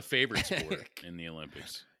you have a favorite sport in the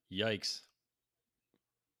Olympics? Yikes.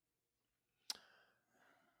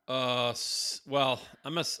 Well,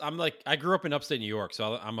 I'm like, I grew up in upstate New York,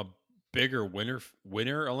 so I'm a bigger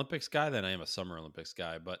winter Olympics guy than I am a summer Olympics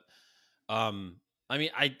guy. But, I mean,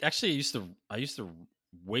 I used to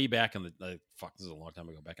way back in the fuck, this is a long time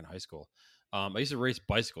ago, back in high school. I used to race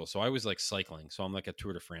bicycles, so I was like cycling. So I'm like a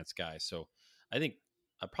Tour de France guy. So I think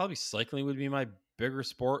probably cycling would be my bigger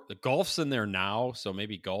sport. The golf's in there now, so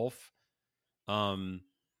maybe golf. I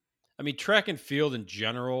mean, track and field in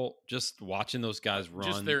general, just watching those guys run,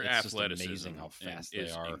 just their it's athleticism, just amazing how fast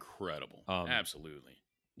they are. Incredible. Absolutely.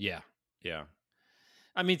 Yeah.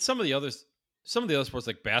 I mean, some of the other sports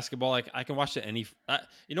like basketball, like I can watch it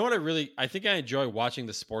you know what I think I enjoy watching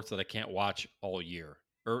the sports that I can't watch all year,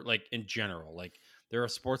 or like in general. Like there are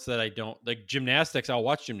sports that I don't like. Gymnastics, I'll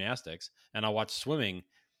watch gymnastics, and I'll watch swimming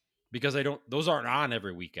because those aren't on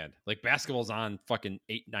every weekend. Like basketball's on fucking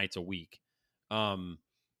 8 nights a week.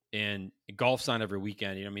 And golf's on every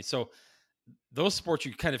weekend, you know what I mean? So those sports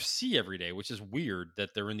you kind of see every day, which is weird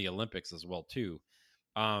that they're in the Olympics as well too.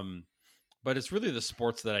 But it's really the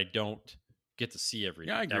sports that I don't get to see every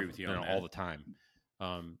day. Yeah, I agree with you on all the time.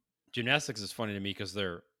 Gymnastics is funny to me because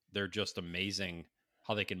they're just amazing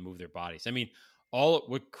how they can move their bodies. I mean,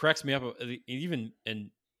 what cracks me up, even in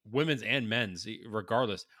women's and men's,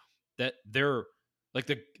 regardless, that they're like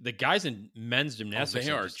the guys in men's gymnastics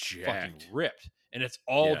they are just jacked, fucking ripped, and it's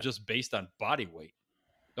all just based on body weight.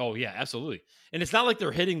 Oh yeah, absolutely. And it's not like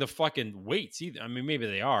they're hitting the fucking weights either. I mean, maybe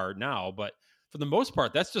they are now, but for the most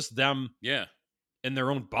part, that's just them. Yeah, in their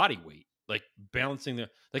own body weight, like balancing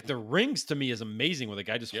the rings. To me is amazing when the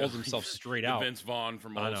guy just holds himself straight out. Vince Vaughn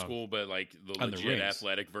from old school, but like the legit the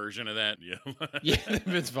athletic version of that. Yeah, yeah,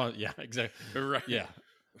 Vince Vaughn. Yeah, exactly. Right. Yeah,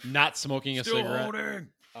 not smoking a cigarette.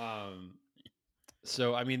 Holding.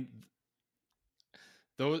 So I mean,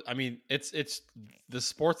 it's the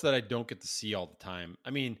sports that I don't get to see all the time.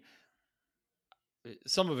 I mean,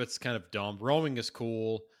 some of it's kind of dumb. Rowing is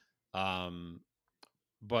cool,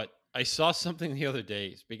 but I saw something the other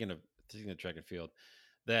day. Speaking of track and field,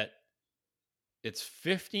 that it's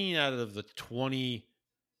 15 out of the 20,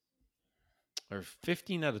 or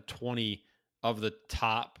 15 out of 20 of the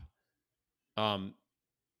top,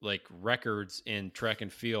 like records in track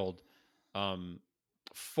and field.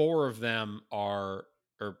 4 of them are,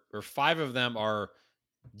 or 5 of them are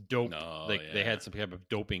dope. They had some type of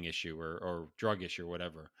doping issue or drug issue or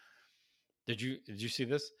whatever. Did you see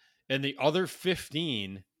this? And the other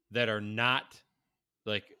 15 that are not,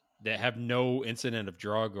 like, that have no incident of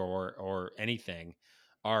drug or anything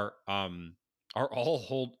are all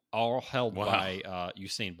held by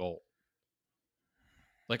Usain Bolt.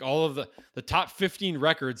 Like all of the top 15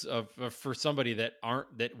 records for somebody that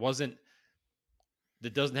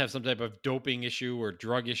doesn't have some type of doping issue or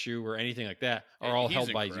drug issue or anything like that are all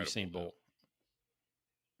held by Usain Bolt.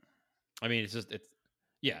 I mean,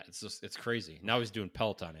 it's crazy. Now he's doing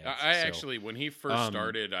Peloton ads. Actually, when he first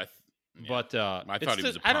started, I thought he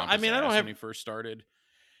was a pompous I don't have when he first started,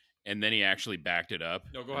 and then he actually backed it up.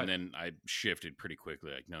 No, go ahead. And then I shifted pretty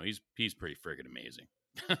quickly. Like, no, he's pretty friggin' amazing.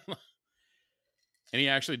 And he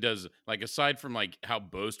actually does, like, aside from like how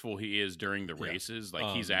boastful he is during the races,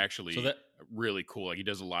 like he's actually really cool. Like he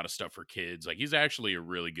does a lot of stuff for kids. Like he's actually a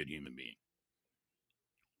really good human being.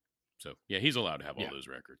 So yeah, he's allowed to have all those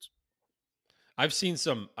records. I've seen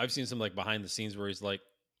some like behind the scenes where he's like,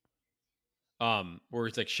 where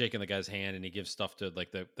he's like shaking the guy's hand and he gives stuff to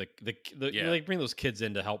like the like bring those kids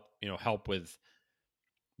in to help with,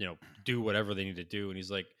 do whatever they need to do. And he's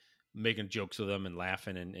like making jokes with them and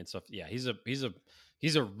laughing and stuff. Yeah. He's a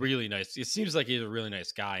He's a really nice. It seems like he's a really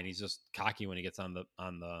nice guy, and he's just cocky when he gets on the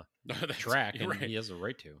track, and right. he has a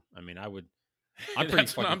right to. I mean, I'm pretty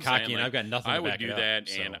That's what fucking I'm cocky, saying. and Like, I've got nothing I to would back do it up. that,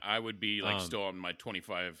 So, and I would be like um, still on my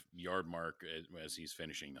 25-yard mark as he's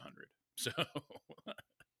finishing the 100. So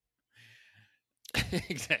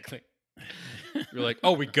exactly. You're like,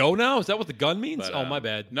 oh, we go now? Is that what the gun means? but, Oh, my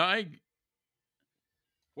bad. no,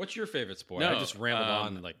 What's your favorite sport? no, I just rambled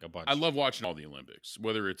on like a bunch. I love watching all the Olympics,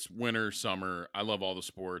 whether it's winter, summer. I love all the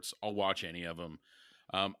sports. I'll watch any of them.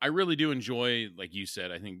 I really do enjoy, like you said,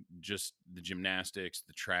 I think just the gymnastics,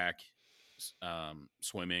 the track,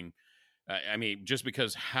 swimming. I mean, just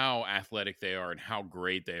because how athletic they are and how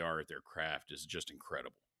great they are at their craft is just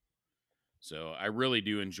incredible. So I really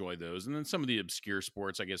do enjoy those. And then some of the obscure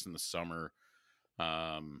sports, I guess, in the summer.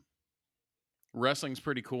 Um, Wrestling's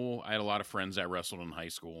pretty cool. I had a lot of friends that wrestled in high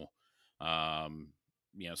school. So I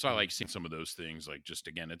like seeing some of those things. Like, just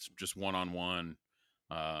again, it's just one-on-one,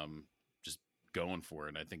 just going for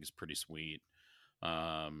it. I think it's pretty sweet.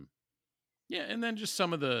 And then just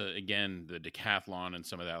some of the decathlon and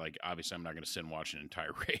some of that. Like, obviously, I'm not going to sit and watch an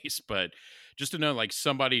entire race, but just to know, like,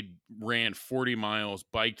 somebody ran 40 miles,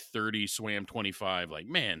 biked 30, swam 25. Like,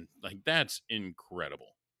 man, like, that's incredible.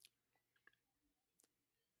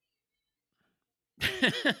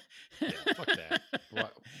 Yeah, fuck that.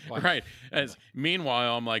 Why? Right.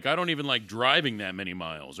 Meanwhile, I'm like, I don't even like driving that many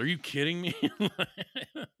miles. Are you kidding me?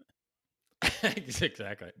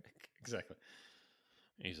 Exactly.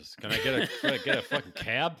 Jesus, can I get a fucking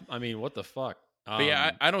cab? I mean, what the fuck? But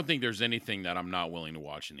yeah, I don't think there's anything that I'm not willing to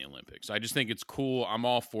watch in the Olympics. I just think it's cool. I'm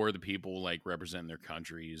all for the people like representing their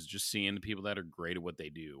countries, just seeing the people that are great at what they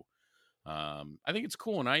do. I think it's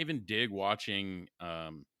cool, and I even dig watching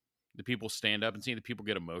the people stand up and seeing the people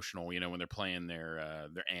get emotional. When they're playing their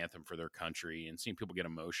anthem for their country, and seeing people get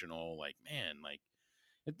emotional. Like, man, like,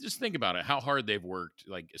 just think about it, how hard they've worked.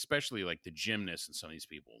 Like, especially like the gymnasts and some of these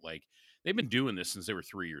people. Like, they've been doing this since they were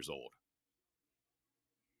 3 years old.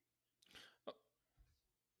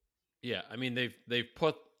 Yeah, I mean they've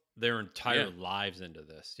put their entire lives into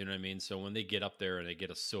this. You know what I mean? So when they get up there and they get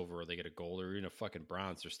a silver or they get a gold or even a fucking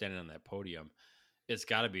bronze, they're standing on that podium. It's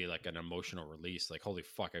got to be like an emotional release. Like, holy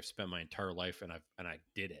fuck, I've spent my entire life and I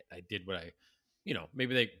did it. I did what I,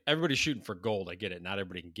 maybe everybody's shooting for gold. I get it. Not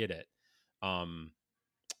everybody can get it.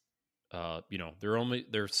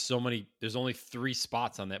 There's only 3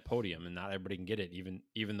 spots on that podium, and not everybody can get it,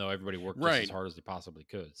 even though everybody worked just as hard as they possibly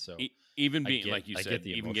could. So even being, like you said,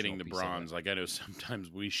 even getting the bronze, like, I know sometimes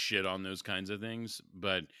we shit on those kinds of things,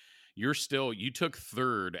 but you took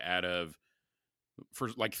third for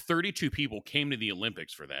like 32 people came to the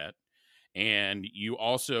Olympics for that. And you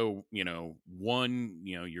also, won,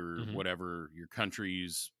 your whatever, your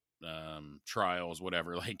country's trials,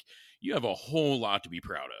 whatever. Like, you have a whole lot to be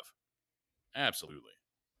proud of. Absolutely.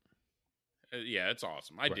 Yeah, it's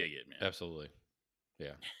awesome. I dig it, man. Absolutely.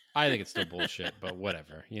 Yeah. I think it's still bullshit, but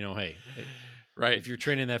whatever. Hey, right. If you're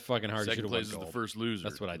training that fucking hard, second you place is the first loser.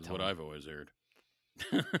 That's what I've always heard.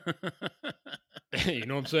 You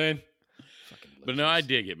know what I'm saying? But no, I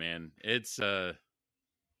dig it, man. It's as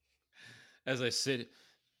I sit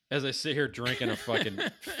here drinking a fucking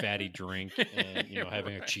fatty drink and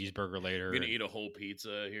having a cheeseburger later. You're gonna eat a whole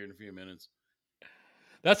pizza here in a few minutes.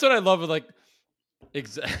 That's what I love with, like,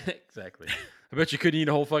 exactly. I bet you couldn't eat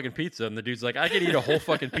a whole fucking pizza, and the dude's like, I could eat a whole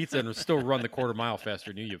fucking pizza and still run the quarter mile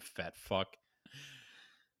faster than you fat fuck.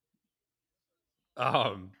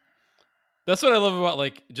 That's what I love about,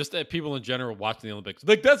 like, just that people in general watching the Olympics.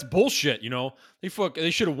 Like, that's bullshit, They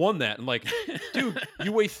should have won that. And, like, dude,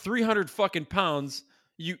 you weigh 300 fucking pounds.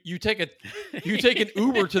 You take an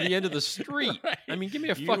Uber to the end of the street. Right. I mean, give me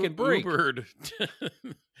a fucking break. Ubered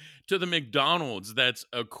to the McDonald's that's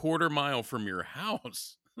a quarter mile from your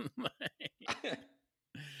house.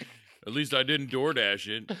 At least I didn't DoorDash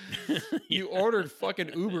it. You ordered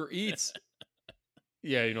fucking Uber Eats.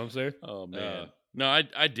 Yeah, you know what I'm saying? Oh, man. No,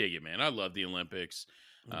 I dig it, man. I love the Olympics.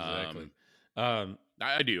 Exactly.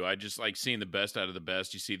 I do. I just like seeing the best out of the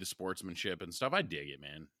best. You see the sportsmanship and stuff. I dig it,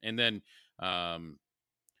 man. And then,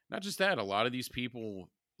 not just that, a lot of these people,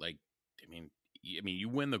 like, I mean, you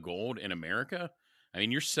win the gold in America. I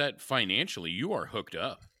mean, you're set financially. You are hooked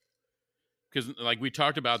up. Because, like, we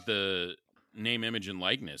talked about the name, image, and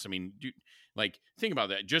likeness. I mean, dude, like, think about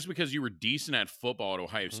that. Just because you were decent at football at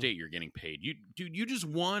Ohio State, you're getting paid. You just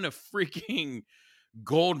won a freaking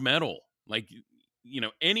gold medal. Like,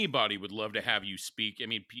 anybody would love to have you speak. I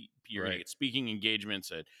mean, you're going to get speaking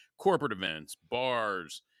engagements at corporate events,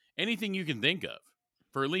 bars, anything you can think of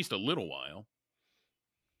for at least a little while.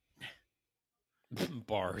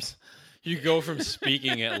 Bars. You go from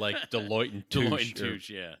speaking at like Deloitte and Touche. Deloitte and Touche,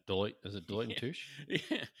 yeah. Deloitte, is it Deloitte and Touche?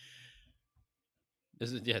 Yeah.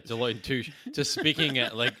 Is it Deloitte and Touche to speaking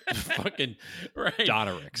at like fucking Right.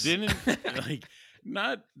 Donarix? Didn't like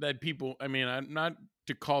not that people. I mean, not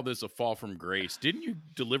to call this a fall from grace. Didn't you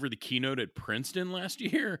deliver the keynote at Princeton last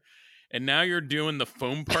year, and now you're doing the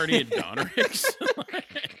foam party at Donarix?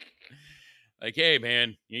 Like, hey,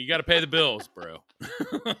 man, you got to pay the bills, bro.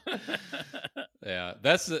 Yeah,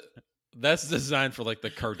 that's designed for like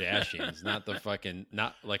the Kardashians, not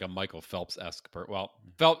like a Michael Phelps-esque Well,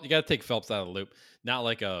 Phelps, you got to take Phelps out of the loop. Not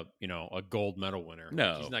like a gold medal winner. No,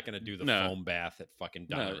 like, he's not going to do the foam bath at fucking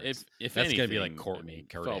Donarix. No, if that's going to be like anything, Courtney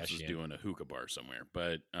Kardashian. Phelps is doing a hookah bar somewhere,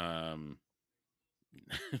 but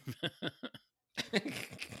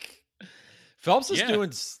Phelps is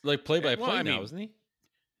doing like play-by-play now, isn't he?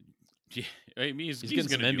 Yeah, I mean, he's getting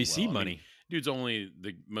some NBC money. I mean, dude's only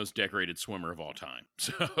the most decorated swimmer of all time.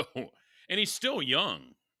 So, and he's still young.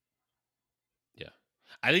 Yeah,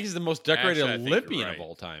 I think he's the most decorated Olympian right. of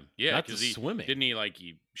all time. Yeah, not just swimming. Didn't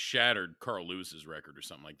he shattered Carl Lewis's record or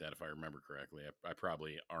something like that? If I remember correctly, I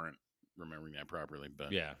probably aren't remembering that properly,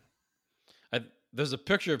 but yeah. There's a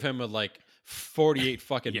picture of him with like 48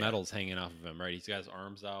 fucking medals hanging off of him. Right, he's got his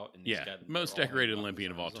arms out. And he's got most decorated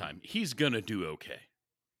Olympian of all time. He's gonna do okay.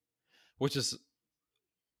 Which is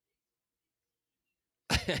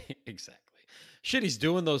exactly shit. He's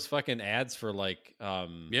doing those fucking ads for like Well,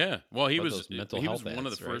 he was one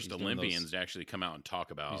of the first right? Olympians to actually come out and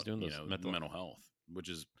talk about mental health, which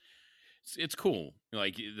is it's cool.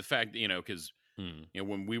 Like the fact because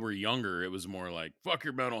when we were younger, it was more like fuck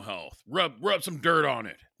your mental health, rub some dirt on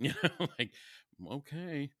it. Like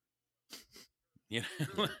okay,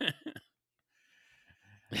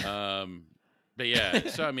 but yeah.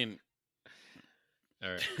 So I mean. All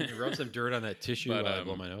right. Can you rub some dirt on that tissue while I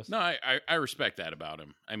blow my nose? No, I respect that about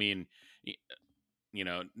him. I mean,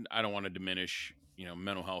 I don't want to diminish,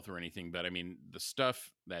 mental health or anything, but I mean, the stuff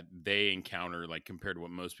that they encounter, like compared to what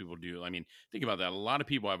most people do, I mean, think about that. A lot of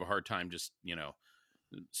people have a hard time just,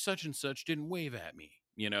 such and such didn't wave at me,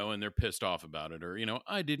 and they're pissed off about it. Or,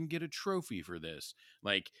 I didn't get a trophy for this.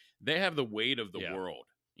 Like, they have the weight of the world.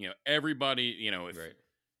 Everybody,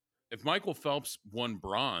 if Michael Phelps won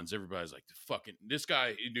bronze, everybody's like, fucking, this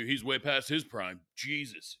guy, he's way past his prime.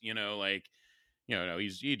 Jesus.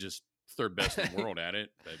 He's just third best in the world at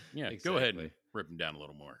it. But yeah, exactly. Go ahead and rip him down a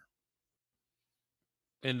little more.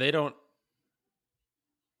 And they don't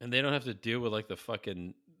have to deal with like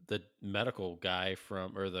the medical guy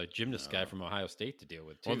or the gymnast guy from Ohio State to deal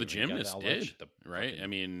with too. Well, the gymnast did, right? I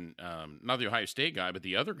mean, not the Ohio State guy, but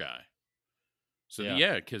the other guy. So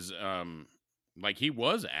because like he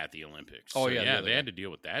was at the Olympics. Oh, so, yeah. They had to deal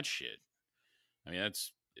with that shit. I mean,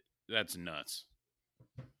 that's nuts.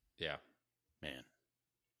 Yeah.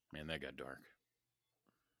 Man, that got dark.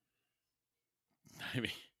 I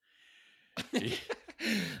mean,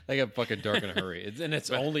 they got fucking dark in a hurry. It's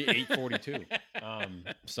only 8:42.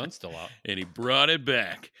 Sun's still out. And he brought it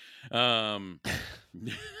back. And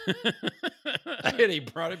he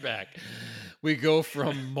brought it back. We go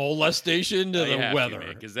from molestation to the weather,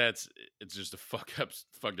 because it's just a fucked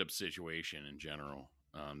up situation in general.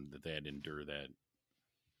 That they had to endure that.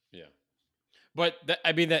 Yeah, but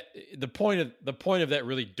the point of that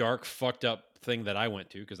really dark, fucked up thing that I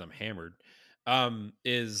went to because I'm hammered.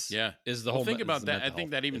 Is the whole think about that. I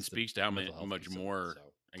think that even speaks to how much more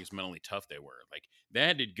I guess mentally tough they were. Like they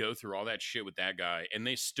had to go through all that shit with that guy, and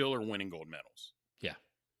they still are winning gold medals. Yeah,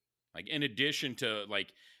 like in addition to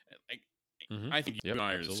like. I think you and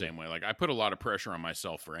I are the same way. Like I put a lot of pressure on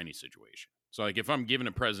myself for any situation. So like if I'm giving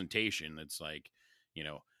a presentation, it's like,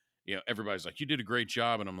 everybody's like, you did a great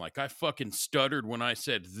job. And I'm like, I fucking stuttered when I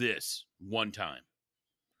said this one time,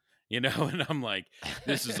 and I'm like,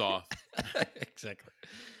 this is off. Exactly.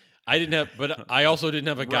 But I also didn't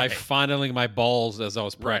have a guy fondling my balls as I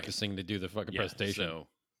was practicing to do the fucking presentation. So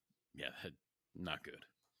not good.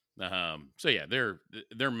 So yeah, their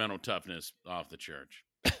mental toughness off the church.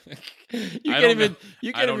 You can't even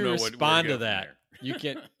respond to that. You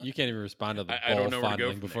can't even respond to the ball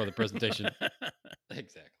fondling before the presentation.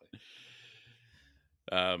 Exactly.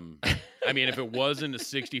 I mean, if it wasn't a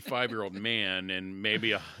 65-year-old man and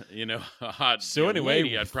maybe a hot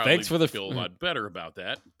lady, I'd probably feel a lot better about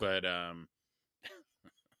that. But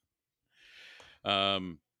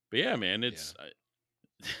yeah, man, it's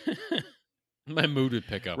my mood would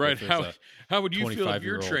pick up. Right? How would you feel if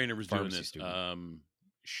your trainer was doing this?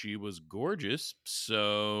 She was gorgeous,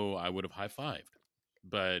 so I would have high-fived.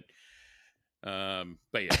 But yeah,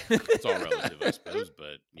 it's all relative, I suppose.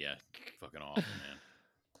 But yeah, fucking awful,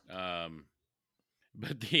 man.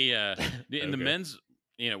 But the men's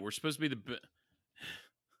we're supposed to be the.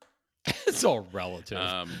 It's all relative.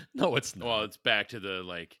 No, it's not. Well, it's back to the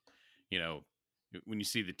when you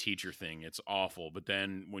see the teacher thing, it's awful. But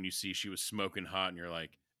then when you see she was smoking hot, and you're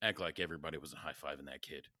like, act like everybody wasn't high-fiving that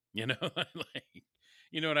kid. You know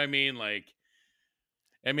what I mean? Like,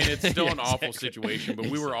 I mean, it's still an awful situation, but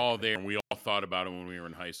we were all there, and we all thought about it when we were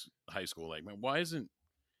in high school. Like, man, why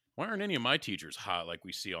aren't any of my teachers hot like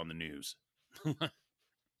we see on the news?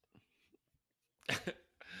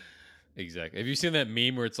 Exactly. Have you seen that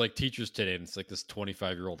meme where it's like teachers today, and it's like this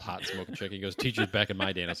 25-year-old hot smoking chick? He goes, "Teachers back in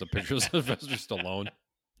my day," and it's a picture of Sylvester Stallone.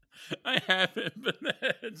 I haven't, but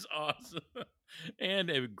that's awesome and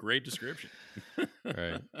a great description.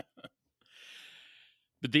 Right.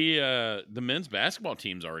 But the men's basketball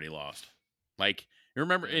team's already lost. Like, you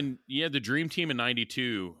remember, the Dream Team in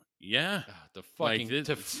 '92. Yeah, the fucking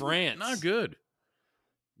to France. Not good.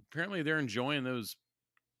 Apparently, they're enjoying those.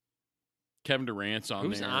 Kevin Durant's on there.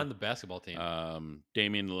 Who's on the basketball team?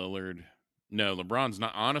 Damian Lillard. No, LeBron's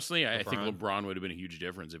not. Honestly, I think LeBron would have been a huge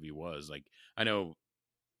difference if he was. Like, I know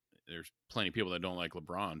there's plenty of people that don't like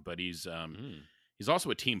LeBron, but he's also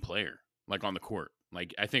a team player, like on the court.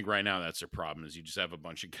 Like, I think right now that's their problem is you just have a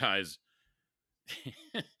bunch of guys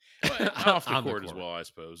off the court as well, I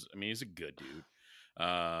suppose. I mean, he's a good dude.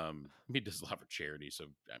 He does a lot for charity, so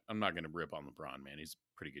I'm not going to rip on LeBron, man. He's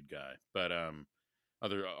a pretty good guy. But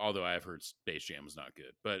although I have heard Space Jam was not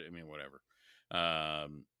good, but I mean, whatever.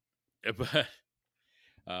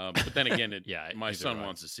 But then again, my son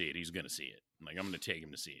wants to see it. He's going to see it. Like, I'm going to take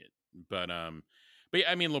him to see it. But yeah,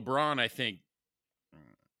 I mean, LeBron, I think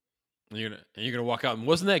you're gonna walk out and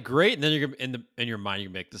wasn't that great? And then you're gonna in your mind you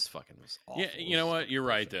make this fucking was awful. Yeah, you know what? You're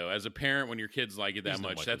right though. As a parent, when your kids like it that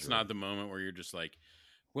much, that's not the moment where you're just like,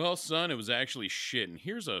 well, son, it was actually shit, and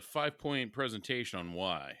here's a 5-point presentation on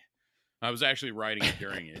why. I was actually writing it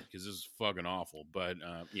during it because this is fucking awful. But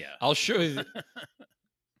yeah, I'll show you.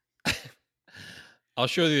 I'll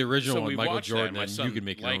show you the original one, Michael Jordan, and you can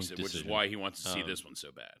make your own decision. Which is why he wants to see this one so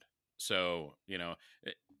bad. So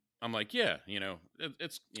I'm like, yeah,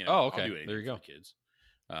 it's Oh, okay. I'll do there you go, kids.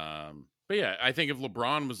 But yeah, I think if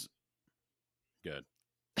LeBron was good,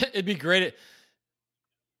 it'd be great.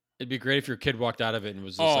 It'd be great if your kid walked out of it and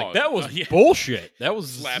was just like, "That was bullshit. That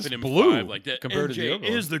was slapping him blue 5 like that." Compared MJ to the other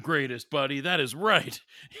is the greatest, buddy. That is right.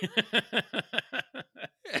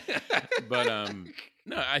 But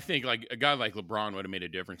no, I think like a guy like LeBron would have made a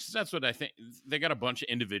difference. That's what I think. They got a bunch of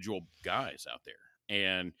individual guys out there,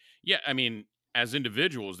 and yeah, I mean, as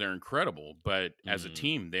individuals, they're incredible, but as a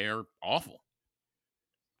team, they're awful.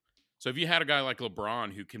 So if you had a guy like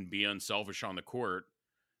LeBron who can be unselfish on the court,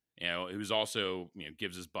 who's also,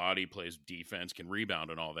 gives his body, plays defense, can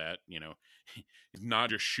rebound and all that, he's not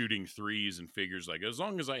just shooting threes and figures like, as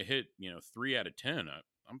long as I hit, 3 out of 10,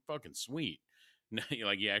 I'm fucking sweet.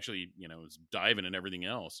 Like he actually, is diving and everything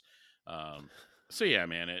else. So yeah,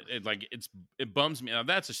 man, it bums me. Now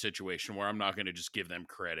that's a situation where I'm not going to just give them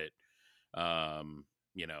credit,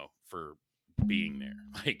 for being there.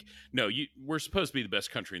 Like, no, we're supposed to be the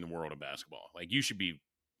best country in the world in basketball. Like, you should be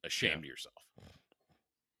ashamed of yourself.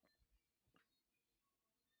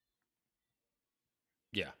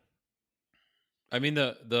 Yeah. I mean,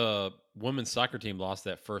 the women's soccer team lost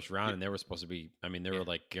that first round, and they were supposed to be, they were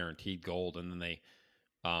like guaranteed gold, and then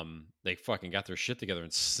they fucking got their shit together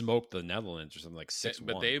and smoked the Netherlands or something like 6-1.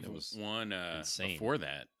 But they've won before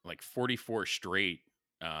that, like 44 straight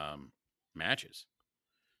matches.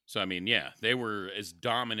 So, I mean, yeah, they were as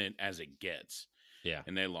dominant as it gets. Yeah.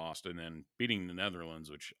 And they lost, and then beating the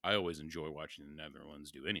Netherlands, which I always enjoy watching the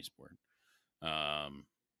Netherlands do any sport.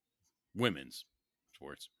 Women's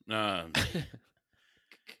sports.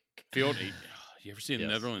 Field. You ever seen the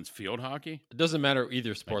Netherlands field hockey? It doesn't matter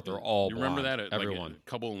either sport; they're all. You remember that? Everyone. Like a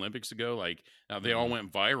couple Olympics ago, like they all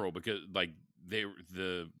went viral because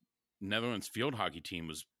the Netherlands field hockey team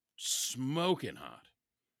was smoking hot.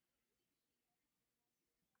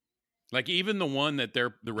 Like, even the one that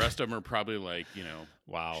the rest of them are probably like,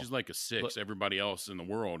 wow, she's like a 6. Everybody else in the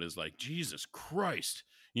world is like, Jesus Christ,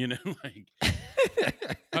 like,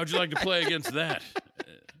 how'd you like to play against that?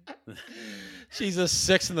 She's a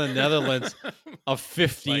 6 in the Netherlands, a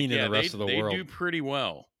 15 in the rest of the world. They do pretty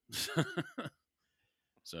well.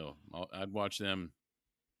 So I'd watch them.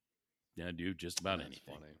 Yeah, do just about anything.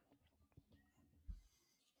 Funny.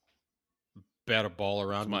 Bat a ball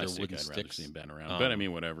around with their wooden sticks. See him bat around, but I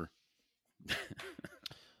mean, whatever.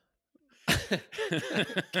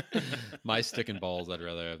 My stick and balls, I'd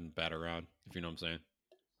rather have them bat around, if you know what I'm saying.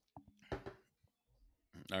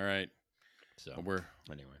 All right. So we're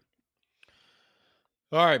anyway.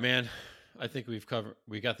 All right, man. I think we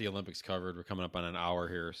got the Olympics covered. We're coming up on an hour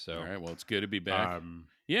here, so All right. Well, it's good to be back.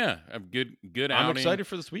 Yeah, a good outing. I'm excited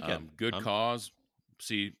for this weekend. Good cause.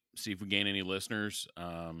 See if we gain any listeners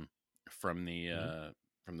from the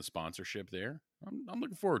sponsorship there. I'm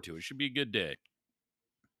looking forward to it. It should be a good day.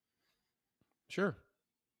 Sure.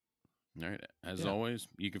 All right. As always,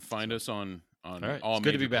 you can find us on right. all It's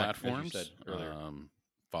good to major be back, platforms. as you said earlier.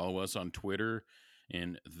 Follow us on Twitter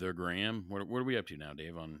and the Gram. What are we up to now,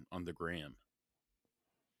 Dave? On the Gram.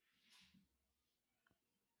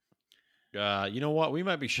 You know what? We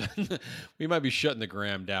might be shutting the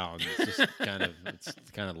Gram down. It's just kind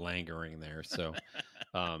of lingering there. So,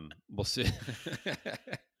 we'll see.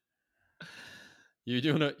 You're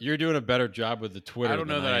doing a better job with the Twitter. I don't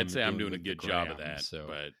know that I'd say I'm doing doing a good job of that. So,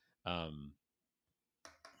 but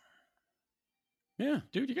yeah,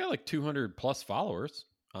 dude, you got like 200 plus followers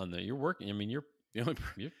on the. You're working. I mean, you're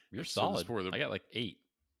solid. I got like 8.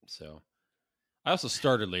 So. I also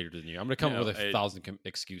started later than you. I'm going to come up with 1,000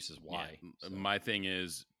 excuses why. Yeah, so. My thing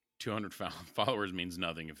is 200 followers means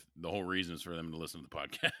nothing if the whole reason is for them to listen to the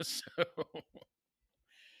podcast. So.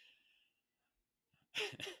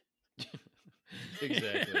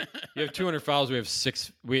 Exactly. You have 200 followers. We have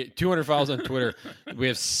 6. 200 followers on Twitter. We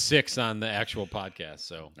have 6 on the actual podcast.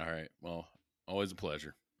 So, all right. Well, always a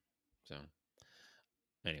pleasure. So,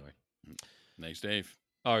 anyway, thanks, Dave.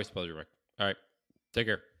 Always a pleasure, Rick. All right, take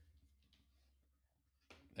care.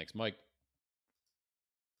 Thanks, Mike.